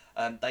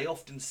 They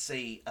often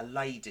see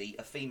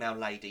a female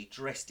lady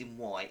dressed in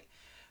white,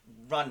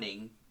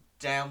 running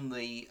down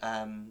the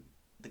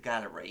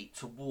gallery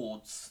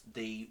towards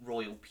the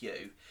royal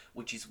pew,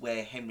 which is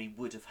where Henry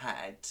would have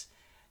had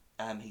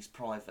his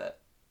private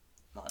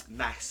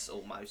mass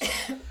almost.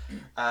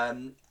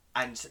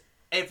 And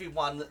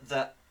everyone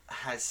that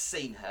has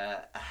seen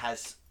her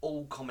has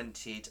all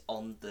commented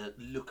on the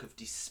look of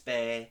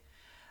despair,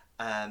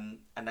 and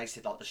they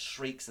said the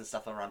shrieks and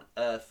stuff are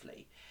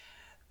unearthly,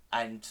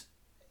 and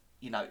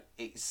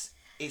it's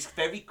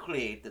very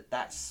clear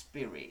that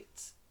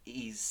spirit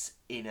is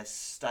in a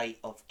state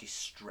of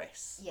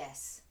distress.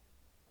 Yes.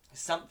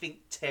 Something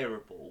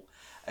terrible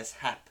has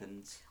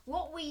happened.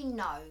 What we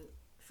know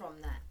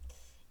from that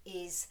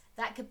is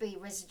that could be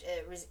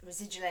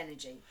residual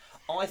energy.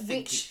 I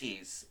think it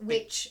is.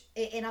 Which,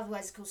 in other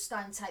words, is called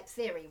stone tape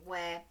theory,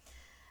 where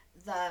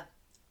the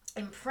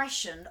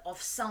impression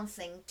of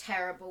something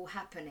terrible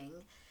happening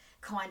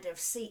kind of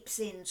seeps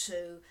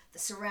into the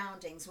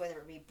surroundings, whether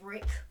it be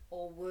brick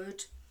or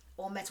wood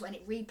or metal, and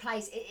it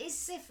replays. It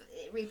is as if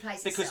it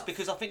replays itself.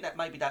 Because I think that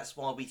maybe that's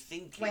why we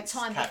think where it's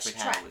time Catherine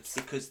gets Howard. trapped.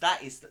 Because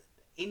that is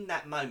in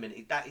that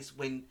moment. That is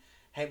when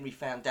Henry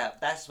found out.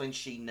 That's when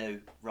she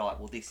knew. Right.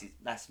 Well,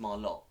 that's my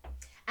lot.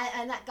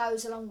 And that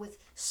goes along with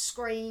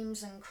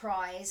screams and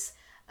cries.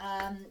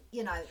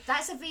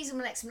 That's a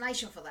reasonable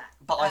explanation for that.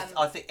 But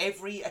I think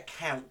every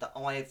account that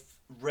I've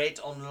read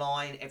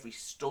online, every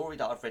story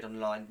that I've read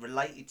online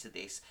related to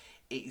this,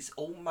 it is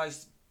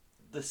almost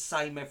the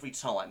same every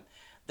time.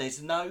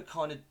 There's no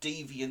kind of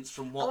deviance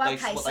from what they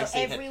see. So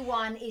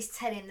everyone is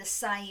telling the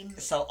same.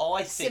 So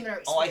I think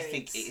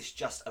experience. it is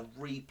just a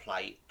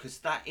replay, because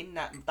that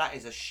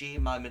is a sheer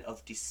moment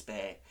of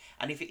despair.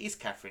 And if it is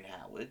Catherine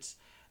Howard,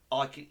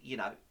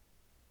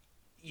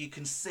 you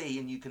can see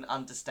and you can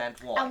understand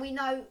why. And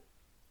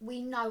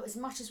we know as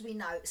much as we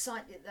know,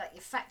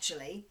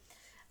 factually,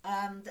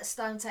 that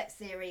stone tape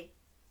theory,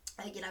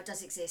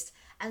 does exist.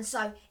 And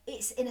so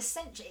it's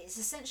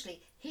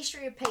essentially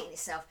history repeating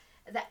itself,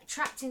 that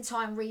trapped in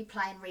time,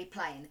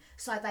 replaying.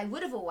 So they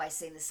would have always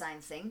seen the same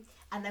thing,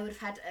 and they would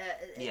have had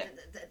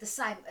the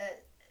same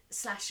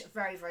 /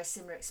 very, very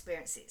similar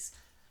experiences.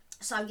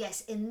 So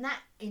yes, in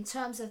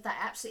terms of that,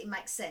 absolutely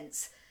makes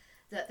sense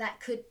that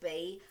could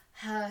be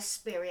her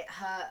spirit,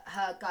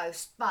 her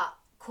ghost, but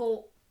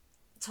caught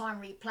time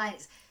replaying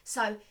it.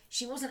 So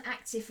she wasn't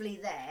actively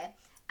there,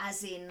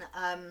 as in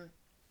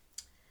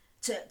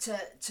to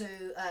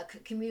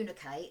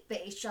communicate,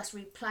 but it's just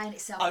replaying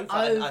itself over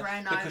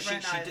and over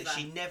because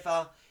she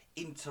never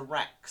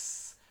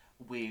interacts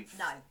with.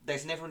 No.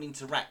 There's never an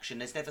interaction.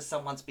 There's never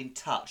someone's been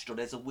touched, or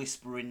there's a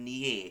whisper in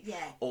the ear. Yeah.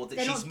 Or that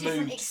they're she's not different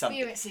moved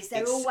experiences.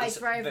 something. They're always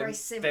very, very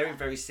similar. Very,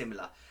 very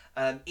similar.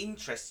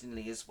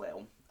 Interestingly as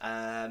well,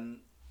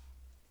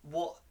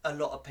 what a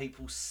lot of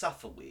people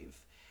suffer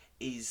with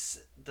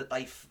is that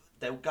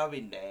they'll go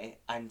in there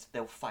and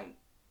they'll faint.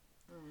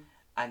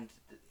 And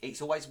it's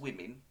always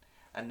women,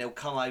 and they'll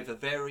come over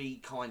very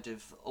kind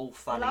of all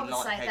funny,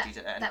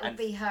 light-headed. That would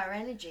be her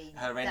energy.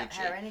 Her energy.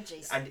 Her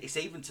energies. And it's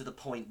even to the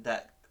point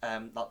that,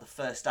 the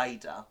first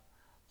aider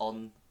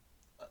on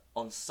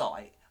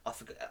site,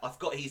 I've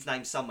got his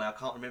name somewhere. I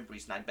can't remember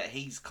his name, but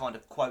he's kind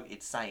of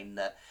quoted saying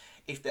that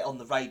if they're on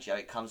the radio,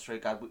 it comes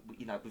through.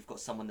 We've got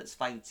someone that's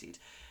fainted.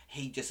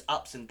 He just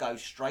ups and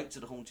goes straight to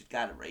the haunted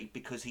gallery,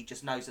 because he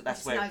just knows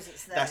that's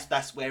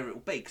where it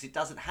will be, because it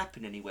doesn't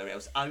happen anywhere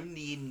else.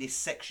 Only in this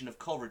section of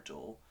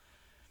corridor,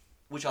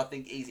 which I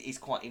think is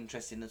quite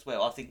interesting as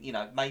well. I think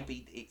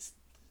maybe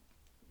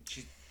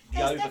she's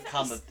the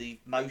overcome of the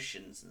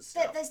emotions and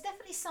stuff. There's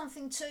definitely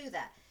something to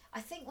that. I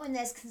think when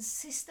there's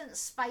consistent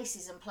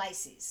spaces and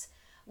places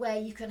where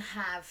you can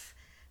have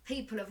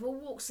people of all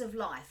walks of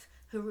life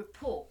who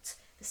report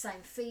the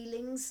same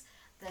feelings,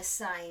 the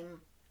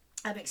same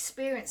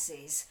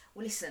experiences.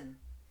 Well, listen,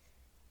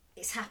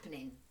 it's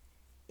happening.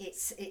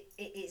 It's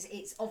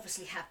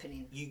obviously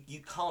happening.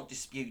 You can't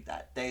dispute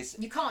that.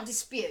 You can't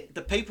dispute.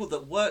 The people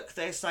that work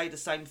there say the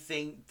same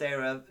thing.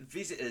 There are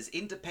visitors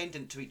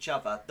independent to each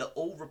other that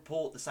all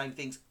report the same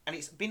things, and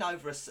it's been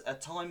over a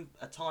time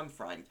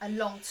frame. A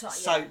long time.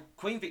 So yeah.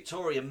 Queen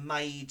Victoria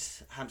made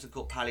Hampton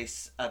Court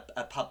Palace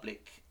a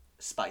public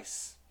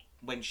space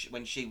when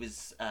she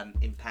was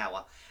in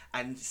power,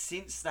 and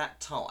since that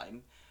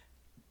time,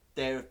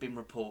 there have been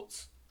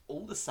reports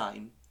all the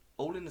same,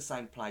 all in the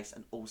same place,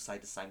 and all say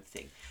the same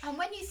thing. And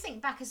when you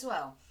think back as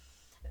well,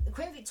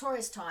 Queen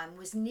Victoria's time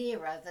was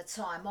nearer the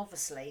time,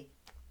 obviously,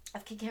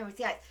 of King Henry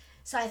VIII.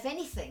 So if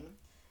anything,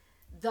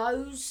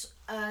 those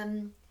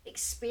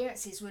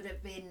experiences would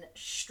have been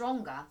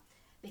stronger,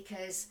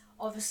 because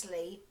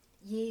obviously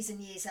years and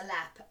years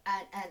elapse,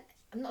 and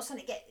I'm not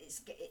saying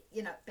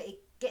but it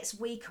gets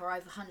weaker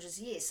over hundreds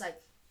of years. So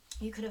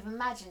you could have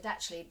imagined,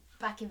 actually,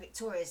 back in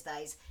Victoria's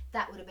days,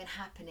 that would have been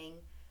happening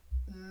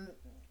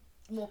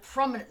more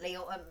prominently,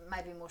 or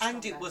maybe more stronger.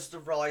 And it was the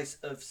rise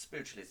of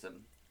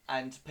spiritualism,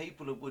 and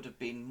people would have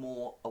been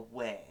more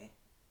aware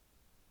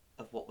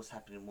of what was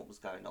happening and what was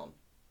going on.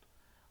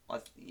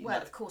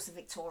 Of course, the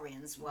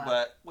Victorians were.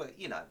 Well,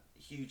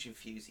 huge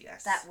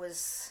enthusiasts.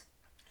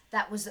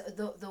 That was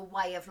the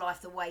way of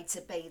life, the way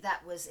to be.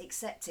 That was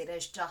accepted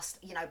as just,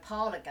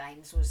 parlour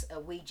games was a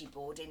Ouija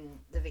board in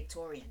the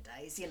Victorian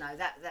days.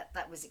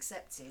 That was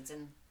accepted.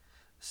 And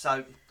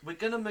so we're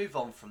going to move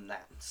on from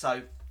that.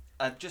 So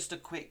just a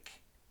quick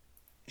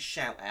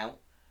shout out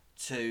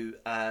to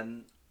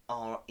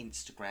our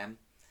Instagram.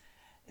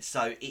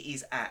 So it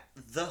is at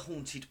The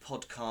Haunted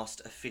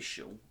Podcast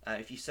Official.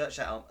 If you search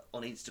that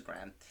on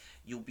Instagram,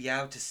 you'll be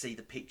able to see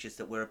the pictures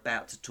that we're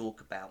about to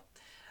talk about.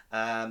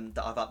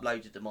 That I've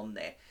uploaded them on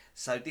there.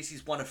 So this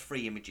is one of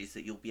 3 images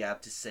that you'll be able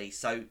to see.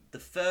 So the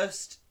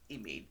first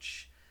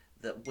image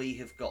that we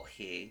have got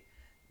here,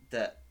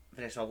 that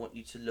Vanessa, I want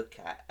you to look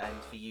at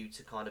and for you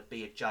to kind of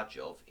be a judge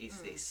of,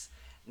 is this.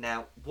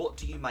 Now, what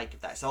do you make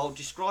of that? So I'll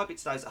describe it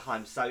to those at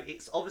home. So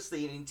it's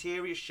obviously an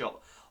interior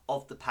shot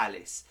of the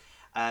palace.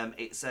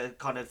 It's a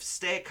kind of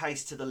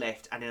staircase to the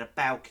left and then a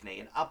balcony.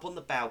 And up on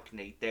the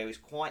balcony, there is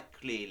quite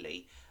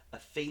clearly a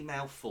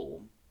female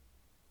form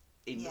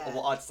in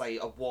what I'd say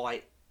a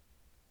white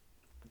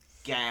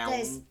gown.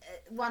 There's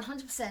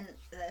 100%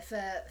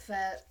 for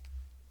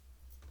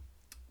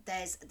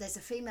there's a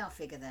female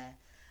figure there,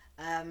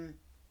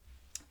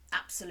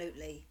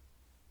 absolutely.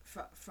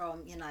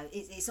 From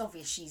it's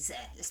obvious she's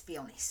there. Let's be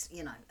honest.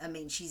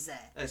 She's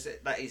there.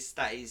 That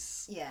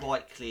is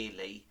quite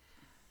clearly.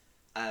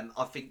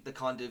 I think the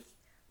kind of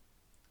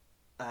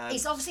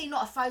it's obviously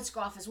not a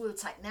photograph as we would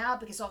take now,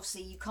 because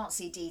obviously you can't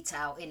see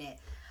detail in it.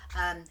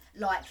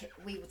 Like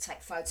we would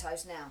take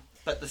photos now.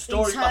 But the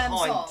story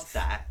behind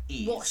that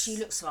is what she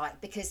looks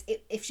like, because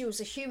if she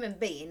was a human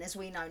being, as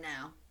we know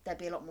now, there'd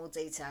be a lot more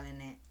detail in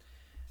it.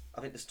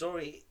 I think the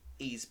story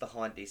is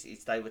behind this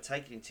is they were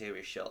taking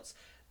interior shots.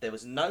 There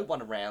was no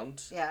one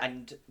around,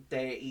 and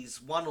there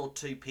is 1 or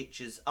 2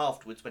 pictures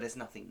afterwards where there's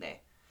nothing there.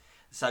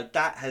 So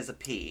that has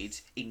appeared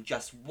in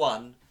just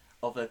one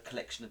of a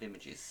collection of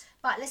images.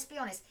 But let's be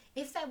honest,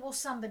 if there was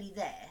somebody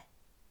there,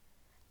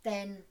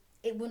 then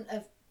it wouldn't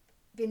have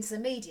been to the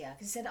media,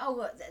 because it said, oh,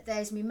 look,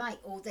 there's me mate,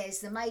 or there's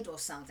the maid or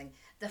something.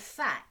 The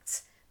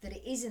fact that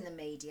it is in the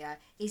media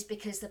is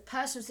because the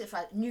person who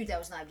knew there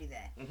was nobody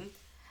there. Mm-hmm.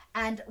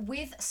 And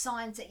with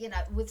science,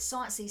 with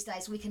science these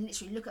days, we can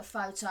literally look at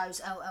photos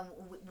and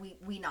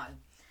we know.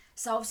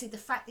 So obviously the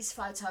fact this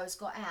photo has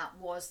got out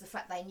was the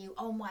fact they knew,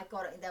 oh my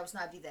God, there was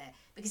nobody there.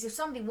 Because if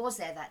somebody was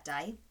there that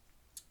day,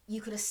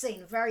 you could have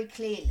seen very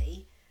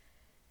clearly,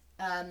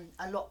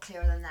 a lot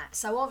clearer than that.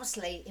 So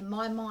obviously, in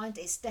my mind,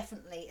 it's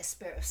definitely a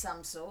spirit of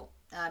some sort.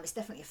 It's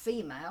definitely a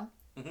female.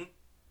 Mm-hmm.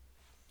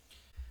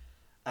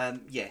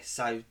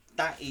 So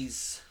that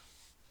is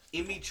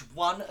image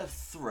 1 of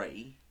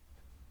 3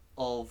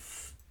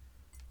 of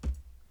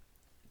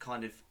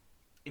kind of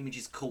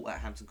images caught at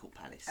Hampton Court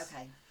Palace.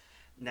 Okay.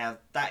 Now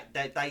that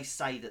they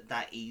say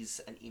that is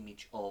an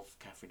image of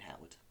Catherine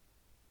Howard.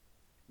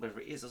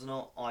 Whether it is or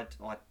not, I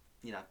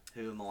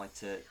who am I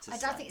to say? I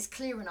don't think it's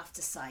clear enough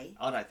to say.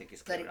 I don't think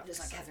it's clear enough. But it looks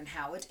like Catherine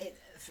Howard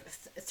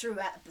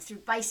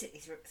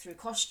through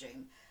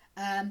costume,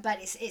 but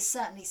it's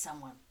certainly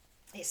someone.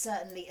 It's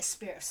certainly a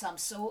spirit of some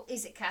sort.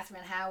 Is it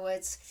Catherine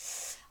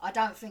Howard's? I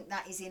don't think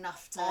that is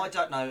enough to... I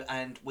don't know,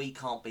 and we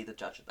can't be the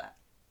judge of that.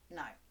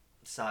 No.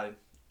 So,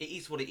 it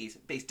is what it is,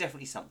 but it's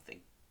definitely something.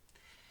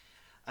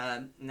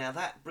 Now,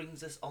 that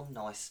brings us on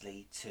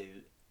nicely to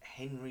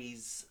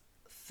Henry's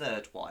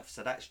 3rd wife.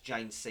 So, that's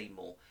Jane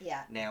Seymour.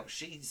 Yeah. Now,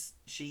 she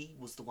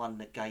was the one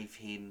that gave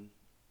him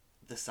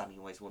the son he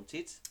always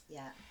wanted.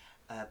 Yeah.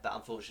 But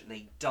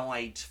unfortunately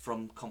died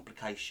from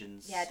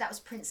complications. Yeah, that was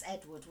Prince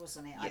Edward,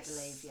 wasn't it? Yes, I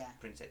believe, yeah.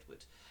 Prince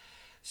Edward.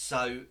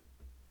 So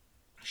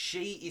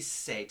she is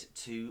said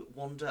to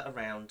wander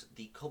around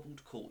the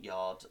cobbled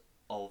courtyard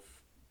of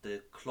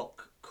the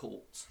Clock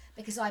Court.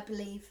 Because I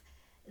believe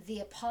the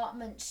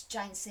apartment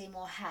Jane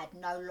Seymour had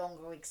no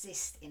longer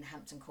exist in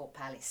Hampton Court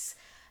Palace.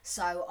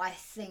 So I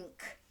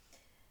think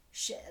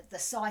the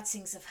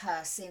sightings of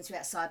her seem to be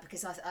outside,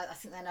 because I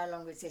think they no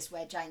longer exist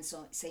where Jane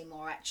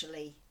Seymour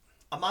actually...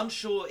 I'm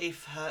unsure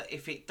if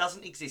it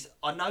doesn't exist.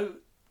 I know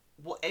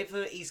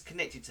whatever is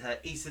connected to her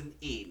isn't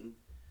in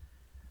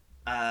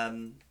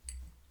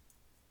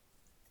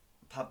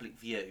public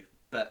view,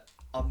 but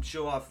I'm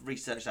sure I've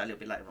researched that a little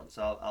bit later on,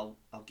 so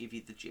I'll give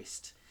you the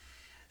gist.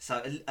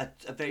 So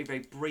a very, very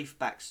brief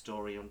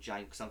backstory on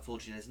Jane, because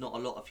unfortunately there's not a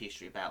lot of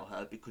history about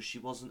her because she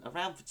wasn't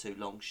around for too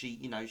long. She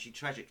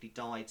tragically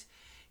died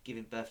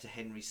giving birth to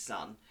Henry's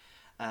son.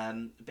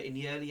 But in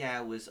the early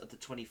hours of the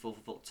 24th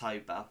of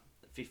October,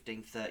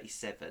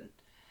 1537,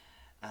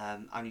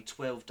 Only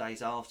 12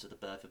 days after the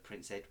birth of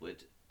Prince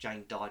Edward,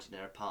 Jane died in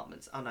her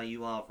apartments. Oh no,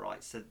 you are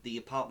right. So the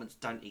apartments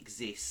don't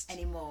exist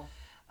anymore.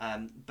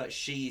 But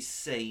she is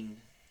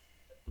seen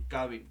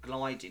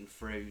gliding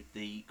through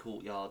the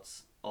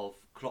courtyards of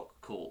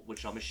Clock Court,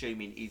 which I'm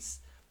assuming is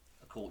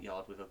a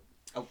courtyard with a...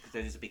 Oh,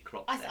 there's a big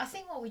clock there. I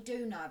think what we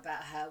do know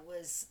about her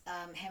was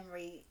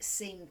Henry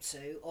seemed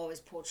to, or was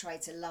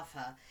portrayed to, love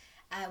her.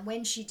 And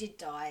when she did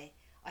die,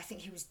 I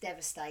think he was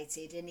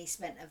devastated, and he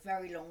spent a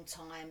very long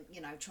time,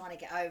 trying to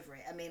get over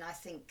it. I mean, I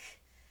think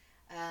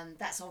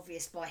that's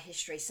obvious by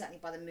history, certainly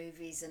by the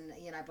movies and,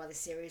 by the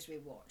series we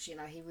watch.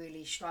 He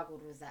really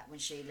struggled with that when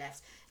she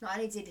left. Not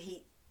only did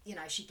he,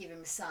 she give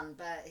him a son,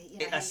 but,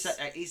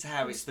 it is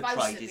how it's portrayed,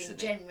 supposed to isn't have it? been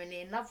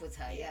genuinely in love with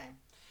her,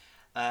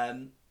 yeah.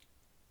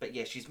 But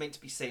yeah, she's meant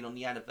to be seen on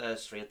the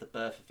anniversary of the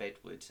birth of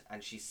Edward,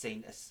 and she's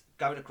seen as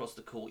going across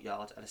the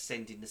courtyard and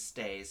ascending the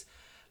stairs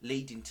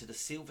leading to the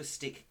Silver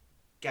Stick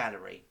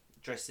Gallery,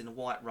 dressed in a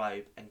white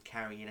robe and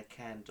carrying a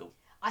candle.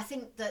 I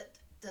think that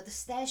the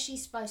stairs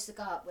she's supposed to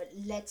go up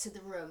led to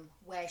the room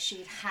where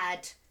she'd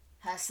had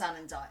her son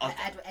and died.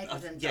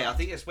 Edward and died. Yeah, I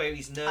think that's where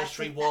his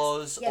nursery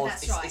was.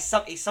 That's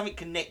right. It's something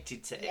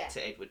connected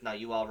to Edward. No,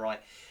 you are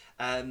right.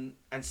 And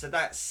so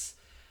that's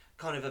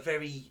kind of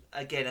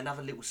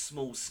another little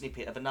small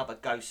snippet of another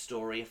ghost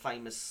story, a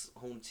famous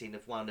haunting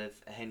of one of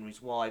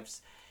Henry's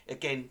wives.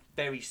 Again,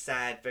 very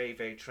sad, very,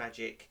 very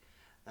tragic.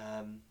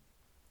 And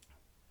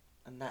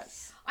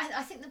that's...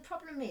 I think the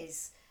problem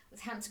is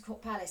with Hampton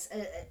Court Palace,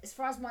 as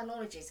far as my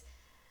knowledge is,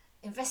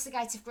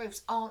 investigative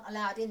groups aren't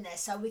allowed in there,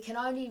 so we can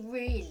only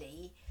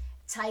really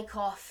take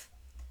off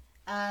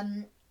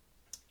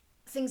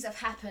things that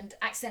have happened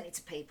accidentally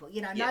to people.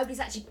 Nobody's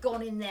actually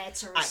gone in there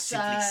to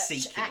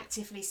research,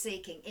 actively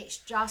seeking. It's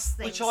just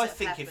things which I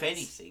think, if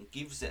anything,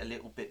 gives it a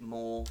little bit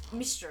more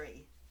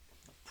mystery,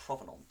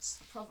 provenance.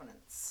 Well,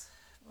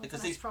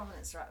 because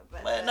provenance, right?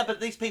 But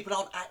these people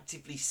aren't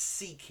actively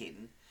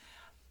seeking.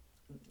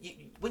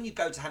 When you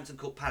go to Hampton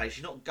Court Palace,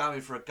 you're not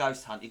going for a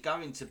ghost hunt. You're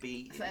going to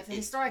be for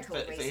historical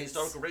reasons. For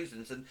historical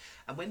reasons,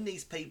 and when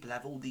these people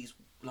have all these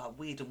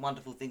weird and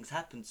wonderful things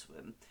happen to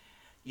them,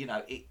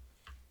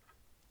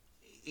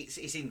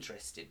 it's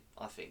interesting,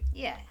 I think.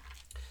 Yeah,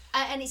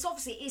 and it's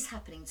obviously is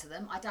happening to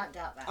them. I don't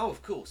doubt that. Oh,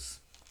 of course.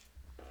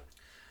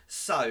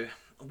 So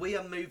we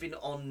are moving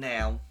on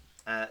now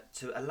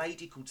to a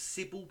lady called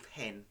Sybil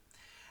Penn.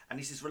 And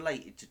this is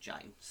related to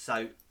Jane.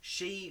 So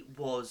she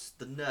was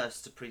the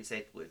nurse to Prince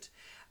Edward,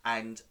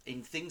 and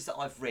in things that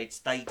I've read,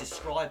 they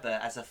describe her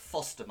as a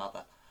foster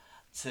mother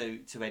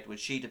to Edward.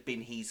 She'd have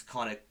been his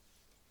kind of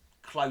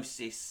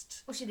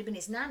closest. Well, she'd have been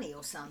his nanny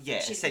or something.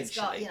 Yeah,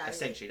 essentially.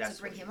 Essentially, that's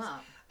to bring him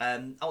up.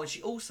 And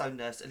she also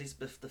nursed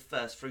Elizabeth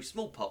I through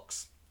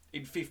smallpox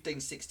in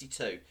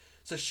 1562.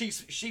 So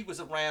she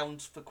was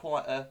around for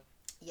quite a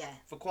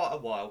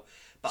while.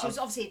 But she was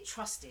obviously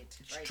trusted.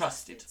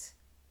 Trusted.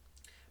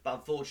 But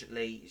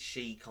unfortunately,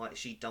 she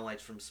died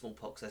from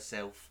smallpox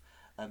herself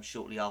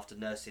shortly after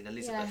nursing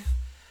Elizabeth.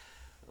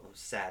 Yeah.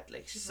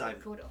 Sadly, she probably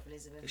called it off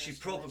Elizabeth. She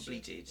probably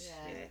did.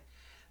 Yeah.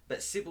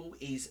 But Sybil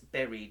is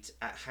buried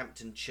at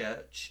Hampton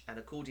Church, and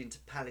according to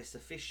palace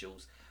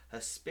officials, her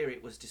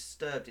spirit was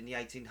disturbed in the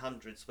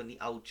 1800s when the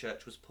old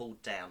church was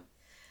pulled down.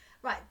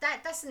 Right.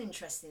 That's an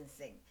interesting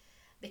thing,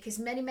 because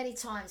many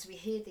times we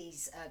hear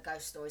these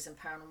ghost stories and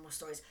paranormal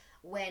stories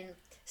when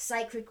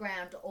sacred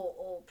ground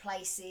or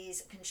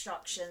places,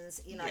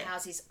 constructions,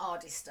 houses are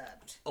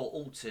disturbed. Or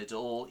altered,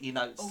 or,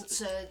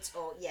 Altered,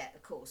 or,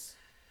 of course.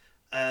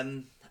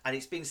 And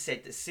it's been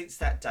said that since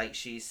that date,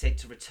 she is said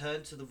to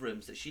return to the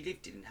rooms that she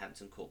lived in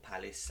Hampton Court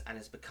Palace, and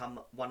has become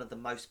one of the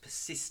most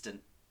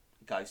persistent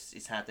ghosts,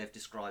 is how they've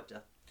described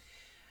her.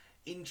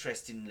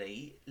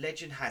 Interestingly,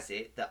 legend has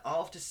it that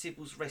after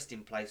Sybil's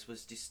resting place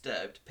was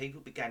disturbed,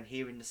 people began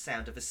hearing the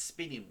sound of a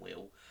spinning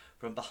wheel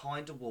from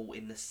behind a wall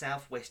in the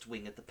southwest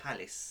wing of the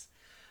palace.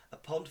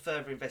 Upon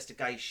further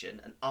investigation,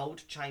 an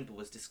old chamber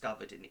was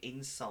discovered, and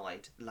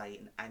inside lay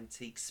an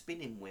antique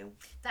spinning wheel.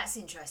 That's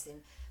interesting,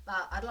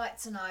 but I'd like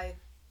to know,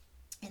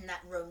 in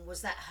that room,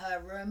 was that her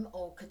room,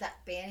 or could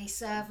that be any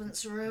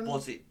servant's room?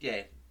 Was it?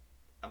 Yeah.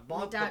 And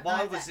why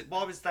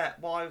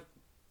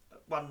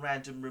one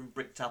random room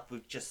bricked up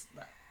with just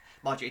that?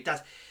 Mind you, it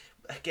does.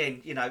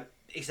 Again,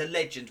 it's a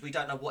legend. We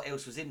don't know what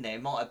else was in there.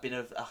 It might have been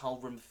a whole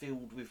room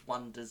filled with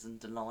wonders and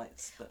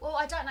delights. But... Well,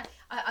 I don't know.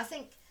 I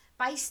think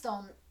based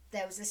on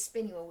there was a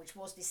spinning wheel which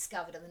was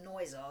discovered and the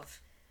noise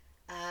of,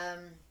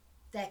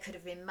 there could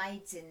have been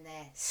maids in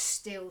there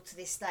still to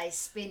this day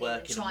spinning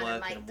and trying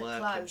to make the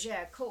clothes.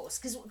 Yeah, of course.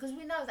 Because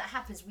we know that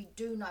happens. We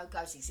do know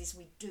ghosts exist.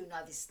 We do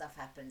know this stuff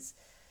happens.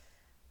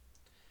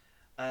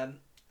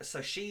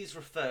 So she's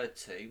referred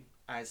to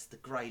as the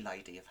Grey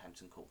Lady of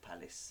Hampton Court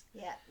Palace.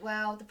 Yeah,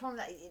 well, the problem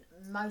that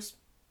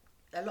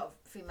a lot of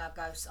female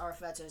ghosts are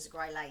referred to as a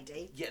Grey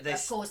Lady. Yeah,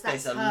 of course,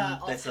 that's her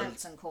of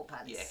Hampton Court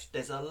Palace. Yeah,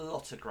 there's a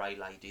lot of Grey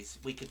Ladies.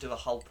 We could do a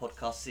whole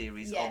podcast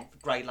series on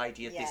Grey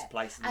Lady of this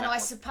place. And I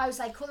suppose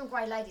they call them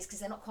Grey Ladies because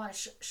they're not quite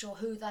sure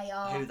who they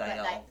are.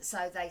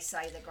 So they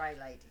say the Grey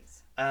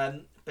Ladies.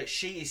 But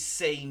she is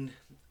seen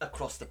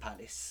across the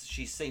palace.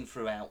 She's seen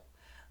throughout.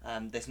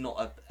 There's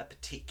not a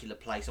particular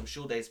place. I'm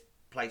sure there's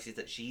places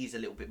that she is a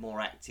little bit more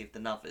active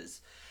than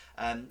others.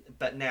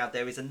 But now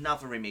there is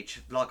another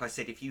image. Like I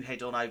said, if you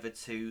head on over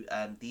to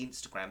the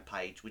Instagram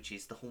page, which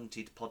is the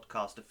Haunted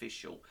Podcast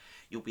Official,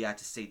 you'll be able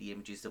to see the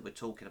images that we're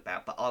talking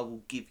about. But I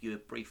will give you a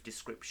brief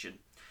description.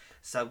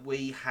 So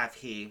we have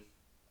here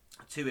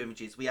 2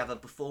 images. We have a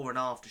before and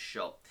after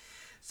shot.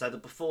 So the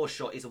before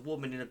shot is a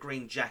woman in a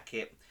green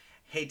jacket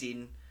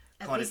heading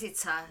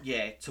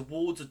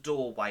towards a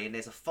doorway, and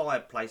there's a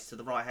fireplace to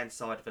the right hand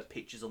side of her,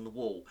 pictures on the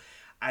wall,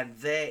 and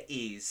there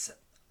is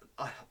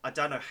I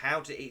don't know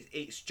how to.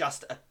 It's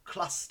just a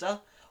cluster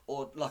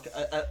or like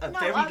a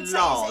very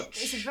large.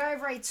 It's a very,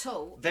 very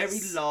tall,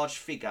 large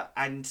figure,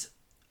 and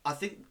I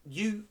think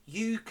you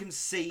can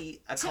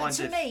see a kind of.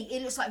 To me,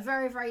 it looks like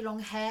very, very long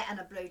hair and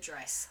a blue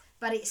dress,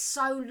 but it's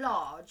so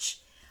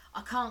large,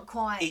 I can't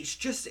quite.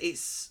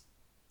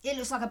 It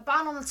looks like a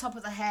bun on the top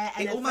of the hair,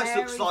 and it almost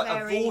looks like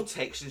a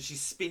vortex, and she's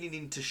spinning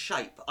into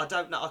shape. I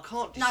don't know. I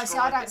can't describe it. No, see,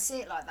 I don't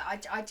see it like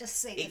that. I just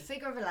see the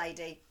figure of a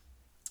lady.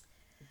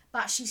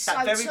 But she's so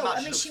very tall. much I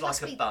mean, looks she like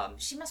must a be. bun.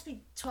 She must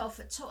be 12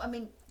 foot tall. I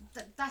mean,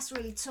 that's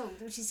really tall,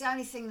 which is the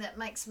only thing that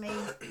makes me.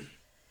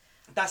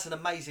 That's an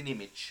amazing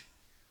image.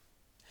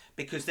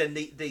 Because then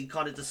the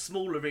kind of the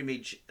smaller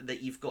image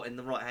that you've got in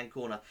the right hand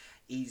corner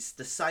is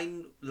the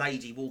same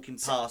lady walking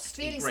past.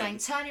 Feeling saying,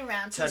 turning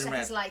around 2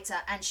 seconds later,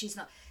 and she's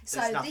not.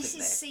 So this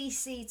is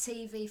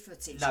CCTV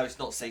footage. No, it's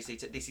not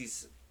CCTV. This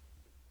is.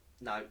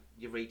 No,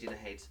 you're reading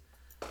ahead.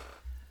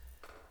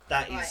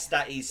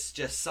 That is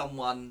just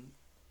someone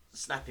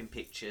snapping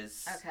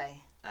pictures.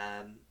 Okay.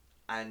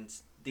 And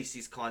this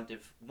is kind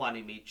of one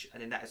image,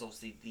 and then that is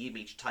obviously the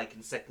image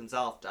taken seconds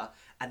after,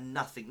 and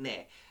nothing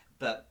there.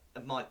 But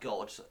my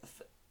God,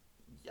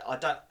 I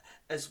don't.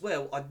 As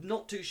well, I'm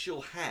not too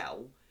sure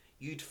how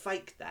you'd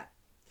fake that.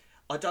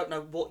 I don't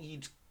know what you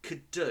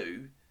could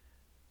do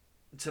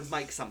to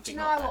make something. Do you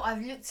know like what? that.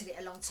 I've looked at it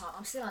a long time.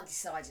 I'm still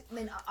undecided. I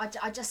mean,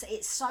 I just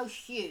it's so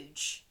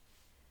huge.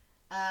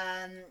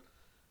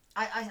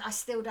 I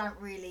still don't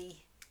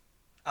really.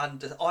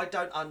 I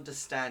don't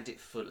understand it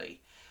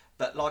fully,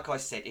 but like I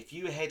said, if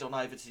you head on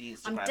over to the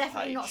Instagram page, I'm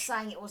definitely not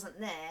saying it wasn't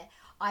there.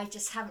 I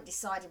just haven't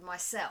decided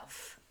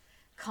myself,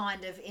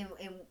 kind of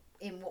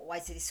in what way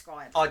to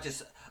describe.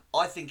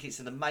 I think it's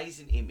an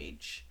amazing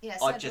image. Yeah,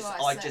 I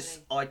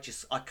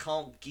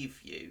can't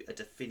give you a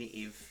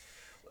definitive.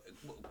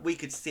 We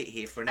could sit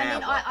here for an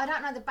hour. I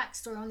don't know the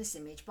backstory on this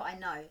image, but I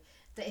know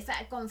that if it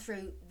had gone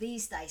through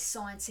these days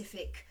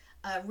scientific,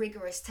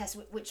 rigorous tests,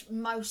 which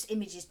most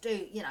images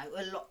do, you know,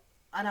 a lot.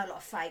 I know a lot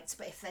of fakes,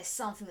 but if there's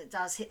something that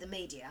does hit the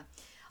media,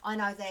 I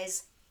know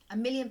there's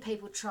 1 million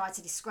people try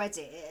to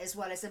discredit it, as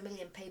well as 1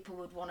 million people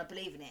would want to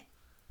believe in it.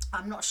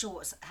 I'm not sure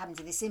what's happened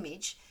to this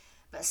image,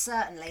 but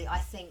certainly I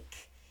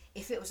think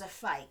if it was a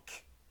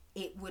fake,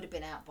 it would have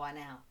been out by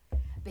now,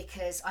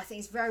 because I think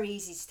it's very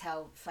easy to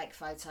tell fake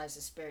photos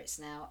of spirits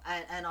now,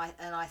 and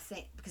I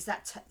think because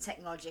that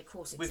technology, of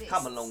course, exists. We've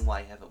come a long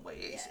way, haven't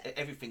we?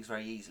 Everything's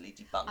very easily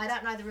debunked. I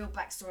don't know the real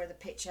backstory of the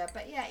picture,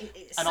 but yeah,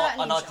 it's and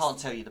certainly I can't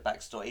tell you the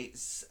backstory.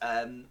 It's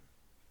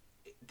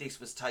this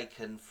was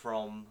taken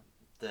from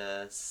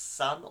the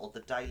Sun or the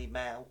Daily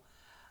Mail,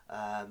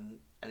 and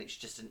it's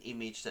just an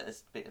image that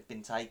has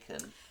been taken.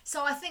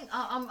 So I think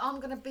I'm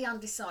going to be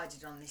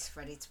undecided on this,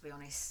 Freddie. To be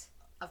honest,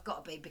 I've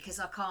got to be,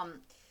 because I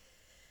can't.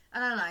 I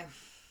don't know.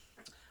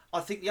 I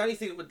think the only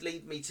thing that would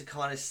lead me to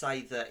kind of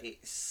say that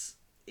it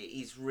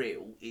is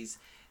real is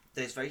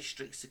there's very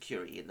strict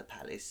security in the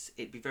palace.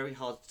 It'd be very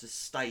hard to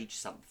stage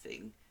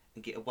something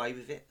and get away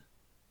with it.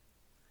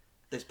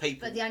 There's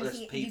people. But the only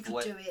thing you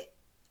could do it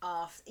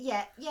after.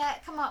 Yeah.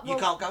 Come on. You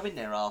can't go in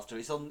there after.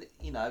 It's on.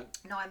 You know.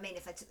 No, I mean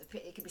if they took the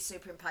picture, it could be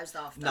superimposed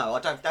after. No, I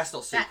don't. That's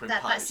not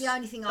superimposed. That's the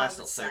only thing I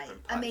would say.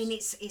 Superimposed. I mean,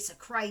 it's a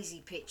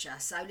crazy picture.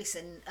 So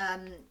listen,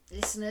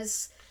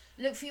 listeners.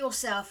 Look for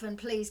yourself, and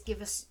please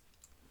give us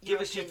your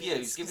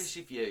views. Give us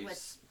your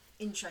views.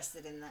 We're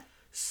interested in that.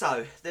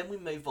 So then we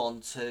move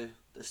on to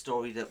the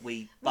story that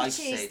we both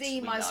said. Which is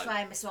the most know.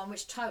 famous one,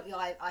 which totally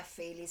I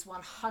feel is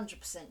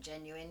 100%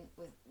 genuine,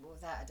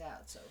 without a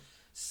doubt at all.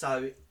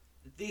 So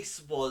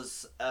this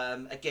was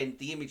again,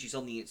 the image is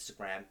on the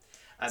Instagram.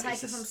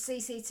 Taken from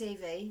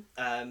CCTV.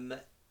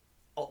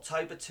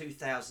 October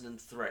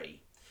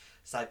 2003.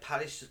 So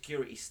palace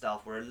security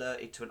staff were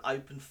alerted to an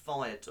open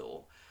fire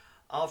door.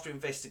 After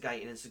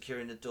investigating and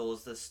securing the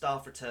doors, the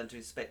staff returned to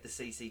inspect the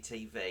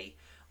CCTV.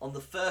 On the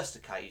first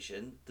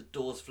occasion, the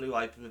doors flew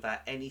open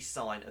without any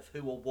sign of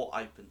who or what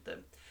opened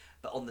them.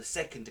 But on the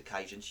second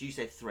occasion, so you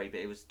said 3,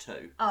 but it was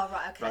 2. Oh,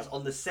 right, okay. Whereas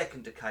on the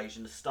second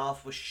occasion, the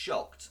staff were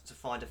shocked to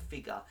find a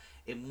figure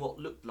in what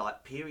looked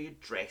like period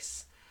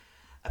dress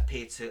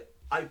appear to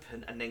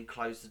open and then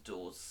close the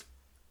doors.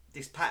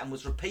 This pattern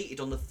was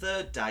repeated on the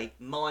third day,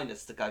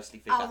 minus the ghostly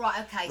figure. Oh, right,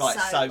 okay. Right,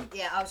 so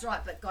yeah, I was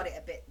right, but got it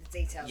a bit, the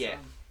details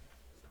wrong.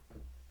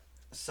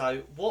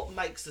 So what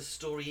makes the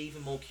story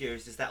even more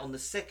curious is that on the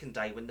second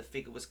day, when the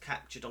figure was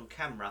captured on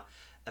camera,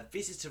 a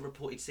visitor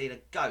reported seeing a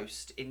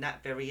ghost in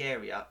that very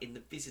area in the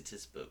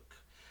visitor's book.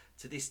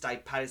 To this day,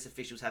 palace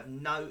officials have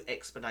no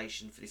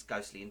explanation for this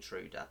ghostly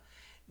intruder.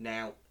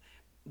 Now,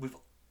 we've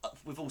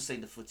all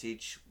seen the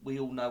footage. We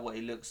all know what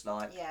he looks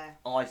like. Yeah.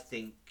 I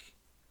think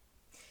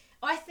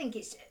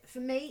it's, for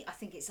me, I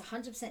think it's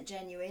 100%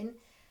 genuine.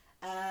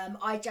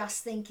 I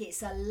just think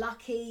it's a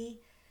lucky,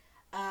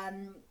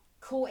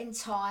 caught in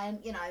time,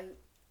 you know.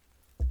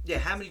 Yeah,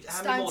 how many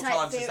more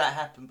times has that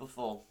happened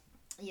before?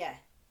 Yeah.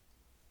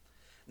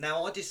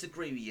 Now, I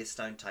disagree with your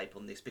Stone Tape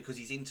on this because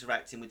he's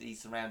interacting with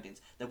his surroundings.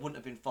 There wouldn't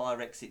have been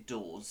fire exit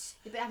doors.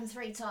 It happened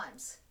 3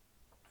 times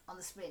on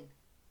the spin.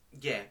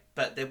 Yeah,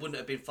 but there wouldn't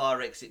have been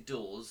fire exit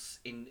doors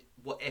in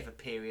whatever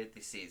period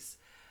this is.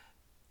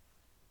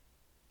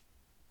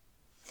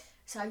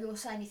 So you're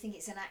saying you think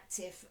it's an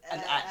active...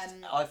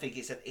 I think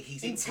he's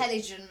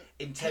intelligent.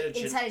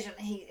 Intelligent.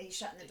 He's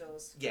shutting the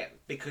doors. Yeah,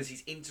 because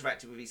he's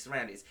interacting with his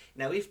surroundings.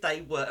 Now, if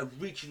they were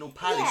original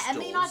palace doors... Yeah, I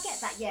mean, I get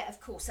that. Yeah,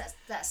 of course.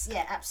 That's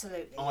yeah,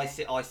 absolutely.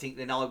 I think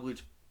then I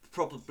would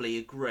probably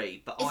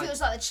agree. But if it was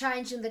like the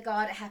change in the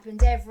guard, it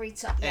happened every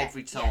time. Yeah,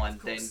 every time,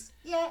 then...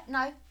 Yeah,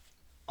 no.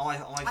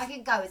 I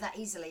can go with that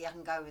easily. I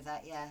can go with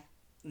that, yeah.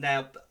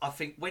 Now, I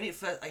think when it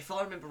first, if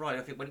I remember right,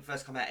 I think when it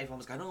first came out, everyone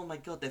was going, "Oh my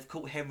God, they've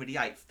caught Henry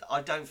VIII."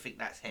 I don't think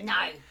that's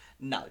Henry.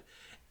 No,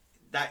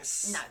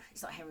 it's not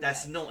Henry.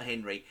 That's not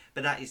Henry,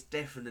 but that is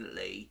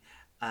definitely.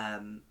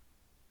 And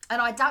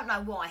I don't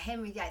know why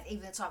Henry VIII,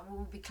 even the time we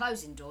would be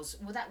closing doors.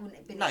 Well, that wouldn't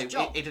have been his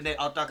job. He'd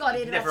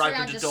never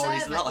opened a door in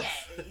his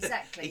life. Yeah,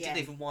 exactly. He didn't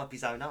even wipe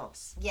his own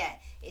arse. Yeah,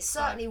 it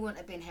certainly wouldn't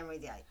have been Henry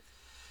VIII.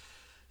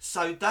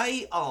 So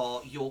they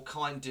are your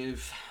kind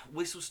of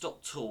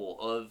whistle-stop tour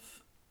of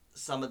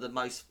some of the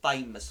most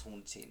famous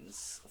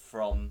hauntings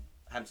from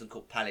Hampton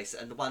Court Palace,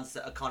 and the ones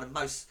that are kind of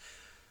most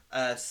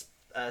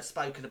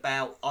spoken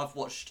about. I've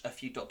watched a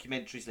few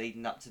documentaries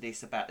leading up to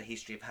this about the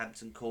history of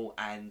Hampton Court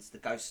and the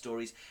ghost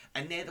stories,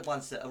 and they're the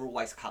ones that are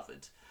always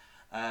covered.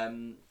 Do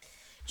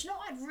you know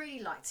what I'd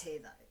really like to hear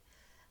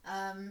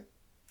though?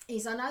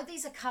 Is I know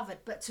these are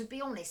covered, but to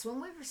be honest,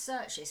 when we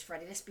research this,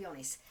 Freddie, let's be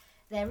honest,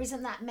 there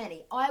isn't that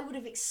many. I would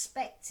have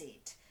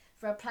expected,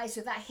 for a place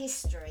with that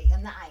history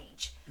and that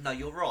age... No,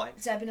 you're right.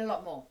 There have been a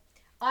lot more.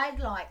 I'd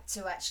like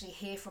to actually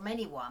hear from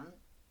anyone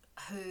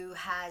who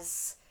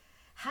has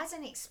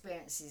any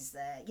experiences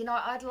there. You know,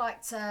 I'd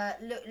like to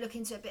look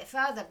into it a bit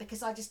further,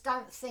 because I just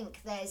don't think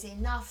there's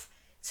enough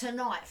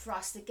tonight for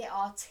us to get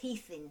our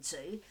teeth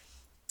into,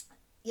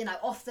 you know,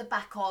 off the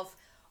back of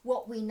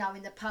what we know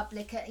in the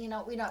public. You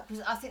know,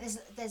 because I think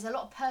there's a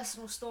lot of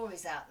personal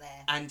stories out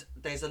there, and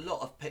there's a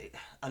lot of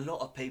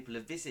people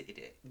have visited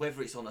it,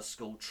 whether it's on a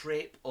school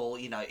trip or,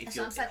 you know, if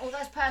I'm saying, all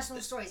those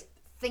personal stories,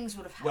 things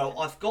would have happened.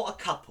 Well, I've got a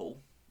couple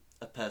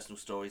of personal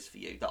stories for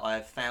you that I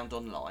have found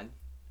online.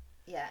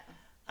 Yeah.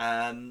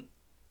 Now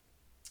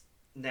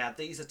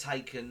these are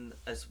taken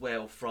as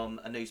well from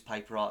a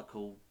newspaper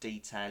article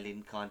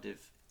detailing kind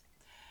of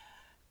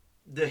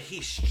the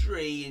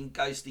history and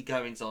ghostly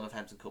goings on of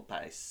Hampton Court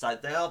Palace. So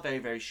they are very,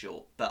 very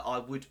short, but I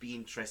would be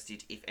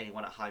interested if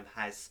anyone at home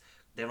has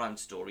their own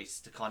stories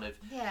to kind of...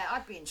 Yeah,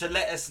 I'd be interested. To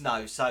let us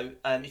know. So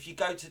if you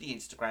go to the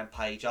Instagram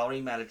page, our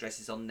email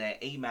address is on there.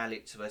 Email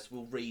it to us.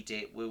 We'll read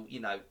it. We'll, you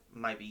know,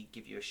 maybe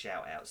give you a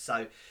shout out.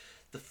 So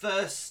the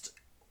first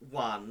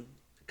one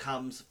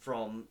comes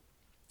from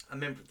a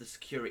member of the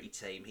security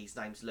team. His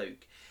name's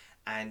Luke.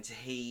 And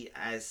he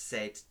has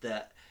said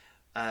that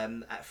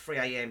at 3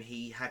 a.m.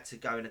 he had to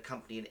go and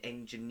accompany an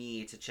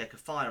engineer to check a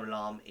fire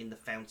alarm in the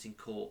Fountain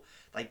Court.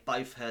 They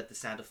both heard the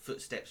sound of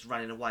footsteps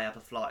running away up a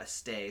flight of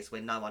stairs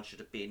where no one should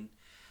have been.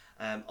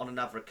 On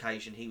another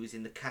occasion, he was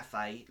in the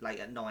cafe late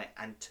at night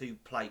and 2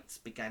 plates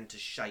began to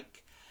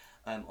shake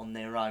on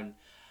their own.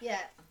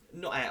 Yeah.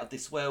 Not out of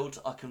this world.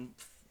 I can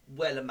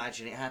well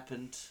imagine it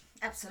happened.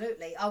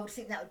 Absolutely. I would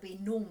think that would be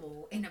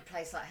normal in a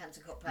place like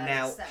Hampton Court Palace.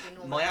 Now, that'd be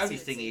normal my activity.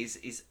 only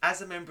thing is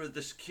as a member of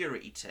the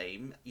security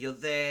team, you're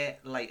there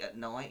late at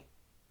night.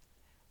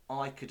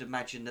 I could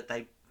imagine that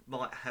they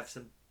might have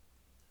some,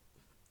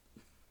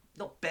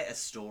 not better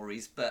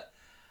stories, but...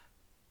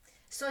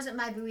 Stories that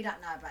maybe we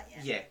don't know about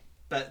yet. Yeah,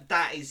 but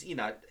that is, you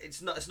know,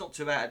 it's not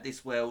too out of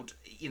this world.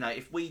 You know,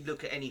 if we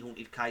look at any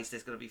haunted case,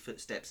 there's going to be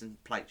footsteps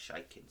and plate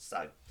shaking.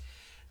 So,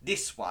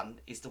 this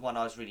one is the one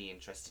I was really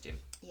interested in.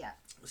 Yeah.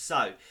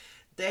 So,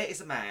 there is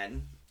a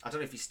man, I don't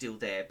know if he's still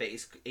there, but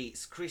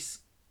it's Chris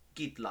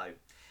Gidlow,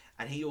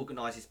 and he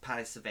organises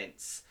palace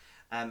events.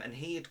 And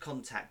he had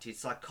contacted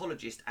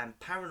psychologist and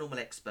paranormal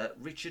expert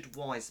Richard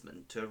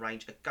Wiseman to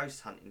arrange a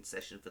ghost hunting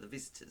session for the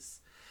visitors.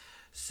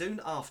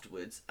 Soon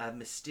afterwards, a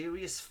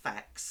mysterious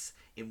fax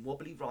in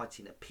wobbly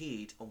writing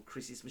appeared on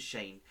Chris's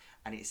machine,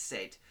 and it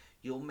said,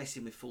 "You're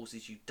messing with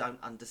forces you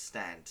don't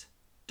understand.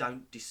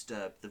 Don't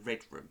disturb the Red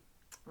Room."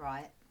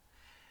 Right.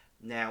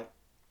 Now,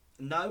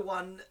 no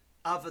one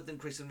other than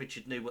Chris and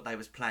Richard knew what they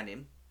was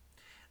planning,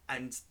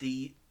 and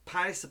the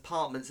palace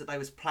apartments that they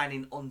was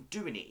planning on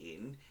doing it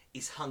in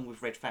is hung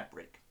with red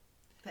fabric.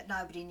 But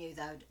nobody knew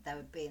they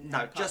would be in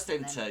there. No, just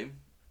them two.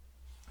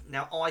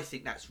 Now, I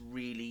think that's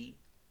really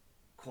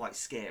quite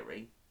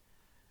scary,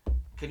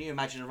 Can you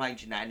imagine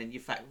arranging that and then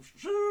your fat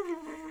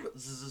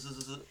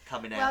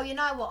coming out? Well, you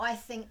know what? I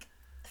think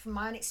from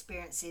my own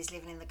experiences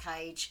living in the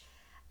cage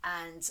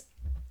and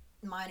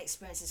my own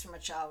experiences from a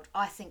child,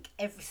 I think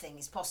everything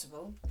is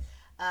possible.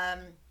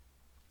 And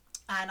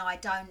I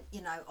don't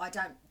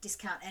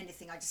discount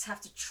anything. I just have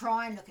to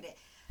try and look at it.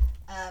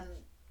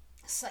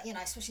 So,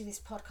 especially this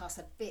podcast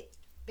a bit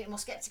more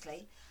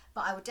skeptically.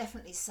 But I would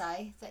definitely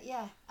say that,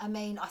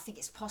 I think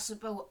it's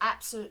possible,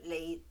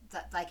 absolutely,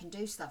 that they can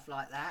do stuff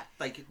like that.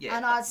 They can,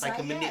 and I'd they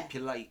can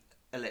manipulate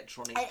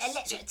electronics.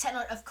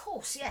 Technology, of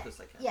course, yeah. Of course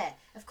they can. Yeah,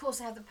 of course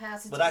they have the power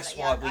to do that's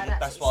that. Why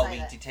that's why we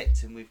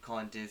detect them with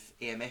kind of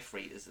EMF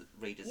readers and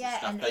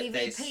stuff. And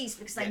EVPs,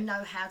 because they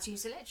know how to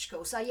use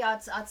electrical. So,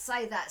 I'd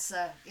say that's,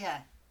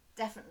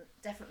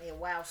 definitely a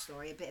wow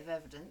story, a bit of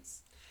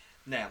evidence.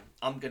 Now,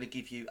 I'm going to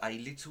give you a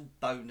little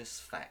bonus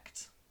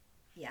fact.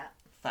 Yeah.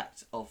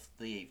 Fact of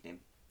the evening.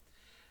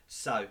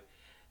 So,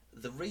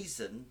 the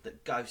reason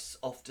that ghosts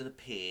often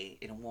appear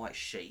in a white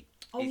sheet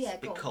is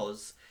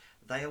because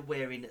they are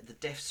wearing the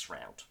death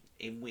shroud,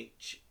 in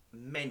which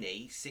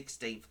many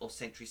 16th or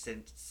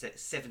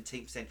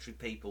 17th century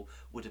people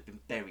would have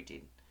been buried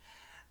in.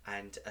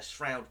 And a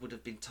shroud would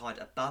have been tied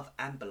above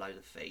and below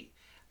the feet,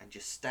 and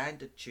your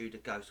standard Tudor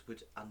ghost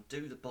would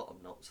undo the bottom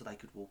knot so they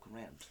could walk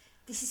around.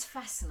 This is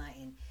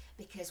fascinating,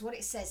 because what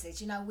it says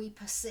is, we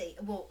perceive,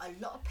 a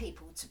lot of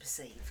people to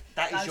perceive.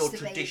 That is your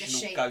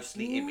traditional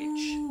ghostly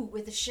image.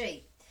 With the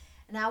sheep.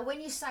 Now,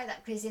 when you say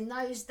that, because in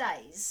those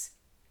days,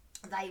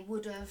 they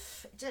would have,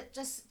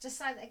 just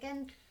say that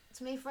again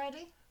to me,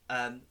 Freddie.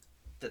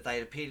 That they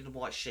had appeared in a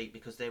white sheet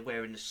because they're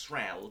wearing the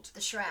shroud.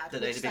 The shroud,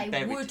 that which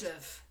they would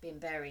have been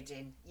buried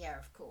in. Yeah,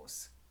 of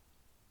course.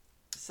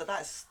 So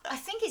that's... I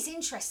think it's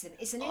interesting.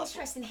 It's an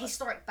interesting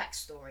historic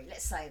backstory,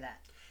 let's say that.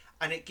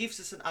 And it gives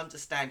us an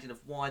understanding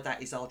of why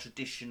that is our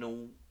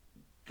traditional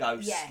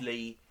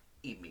ghostly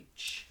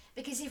image.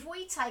 Because if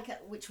we take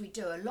it, which we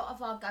do, a lot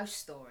of our ghost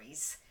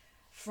stories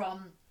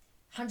from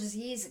hundreds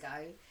of years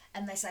ago,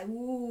 and they say,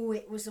 ooh,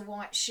 it was a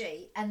white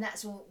sheet, and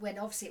that's when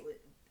obviously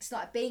it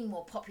started being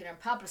more popular and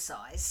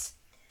publicised.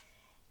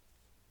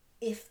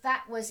 If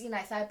that was,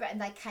 if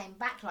they came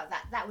back like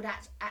that, that would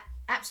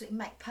absolutely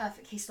make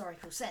perfect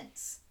historical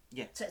sense.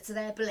 Yeah. To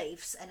their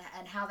beliefs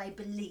and how they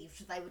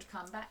believed they would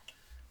come back.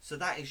 So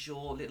that is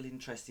your little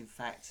interesting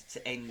fact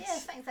to end. Yeah, I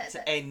think that's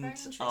end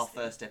our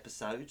first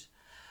episode.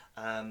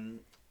 I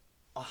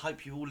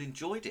hope you all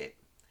enjoyed it.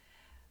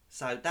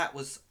 So that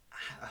was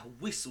a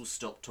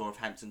whistle-stop tour of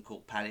Hampton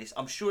Court Palace.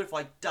 I'm sure if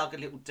I dug a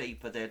little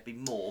deeper, there'd be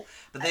more.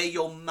 But they're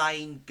your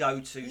main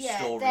go-to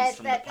stories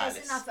from the palace.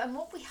 There's enough. And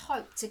what we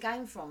hope to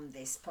gain from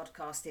this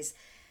podcast is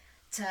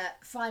to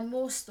find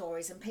more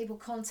stories, and people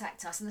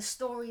contact us, and the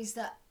stories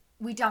that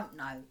we don't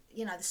know,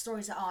 the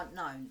stories that aren't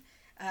known.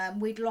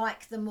 We'd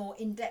like the more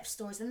in-depth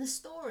stories, and the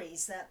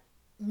stories that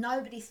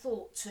nobody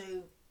thought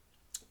to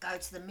go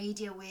to the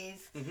media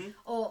with,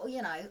 or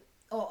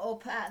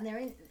put out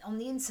on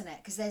the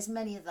internet, because there's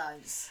many of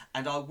those.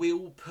 And I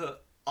will put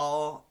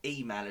our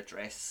email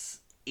address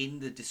in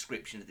the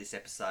description of this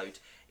episode.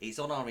 It's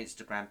on our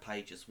Instagram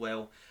page as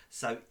well.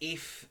 So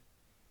if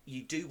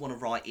you do want to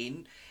write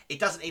in, it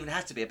doesn't even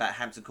have to be about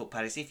Hampton Court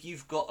Palace. If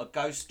you've got a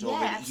ghost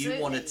story that you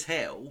want to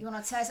tell,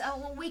 us,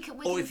 we can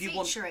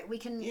feature it. We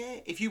can.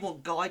 Yeah, if you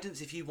want guidance,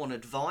 if you want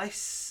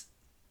advice,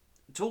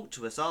 talk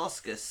to us,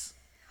 ask us.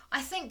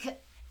 I think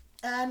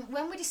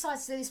when we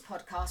decided to do this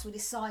podcast, we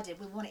decided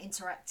we want it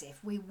interactive.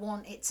 We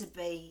want it to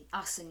be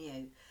us and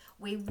you.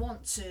 We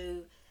want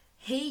to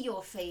hear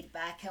your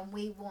feedback, and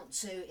we want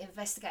to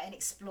investigate and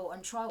explore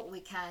and try what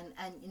we can,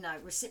 and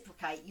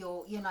reciprocate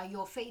your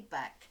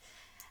feedback.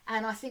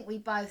 And I think we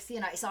both,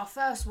 it's our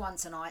first one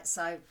tonight,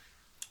 so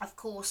of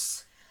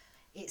course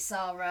it's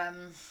our,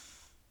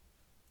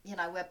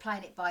 we're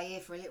playing it by ear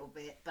for a little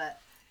bit,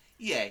 but...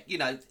 Yeah,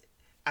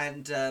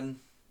 and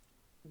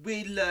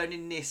we're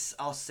learning this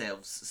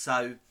ourselves,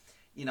 so,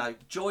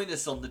 join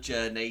us on the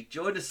journey,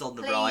 join us on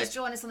the ride. Please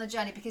join us on the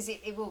journey, because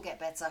it will get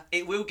better.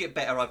 It will get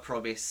better, I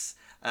promise,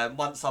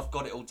 once I've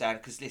got it all down,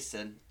 because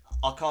listen,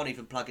 I can't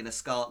even plug in a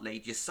SCART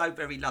lead. You're so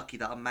very lucky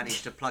that I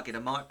managed to plug in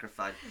a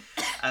microphone.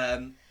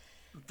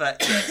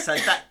 But yeah, so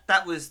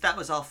that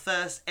was our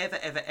first ever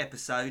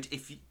episode.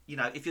 If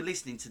if you're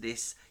listening to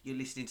this, you're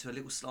listening to a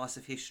little slice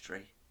of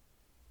history.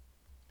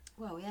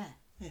 Well, yeah.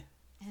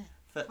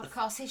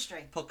 Podcast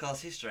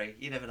history.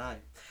 You never know.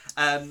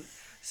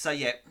 So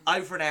yeah,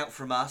 over and out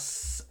from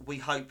us. We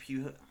hope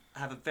you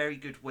have a very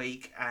good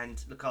week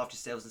and look after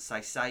yourselves and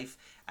stay safe.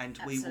 And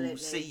Absolutely. We will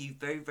see you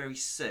very, very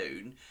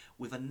soon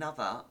with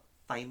another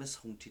famous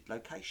haunted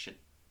location.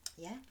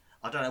 Yeah.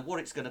 I don't know what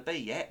it's going to be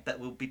yet, but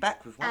we'll be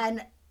back with one.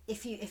 And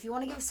if you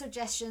want to give us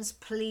suggestions,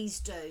 please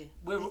do.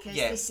 Because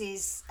this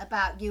is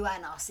about you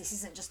and us. This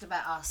isn't just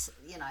about us,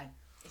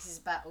 This is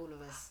about all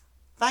of us.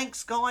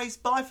 Thanks, guys.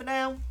 Bye for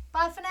now.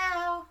 Bye for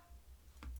now.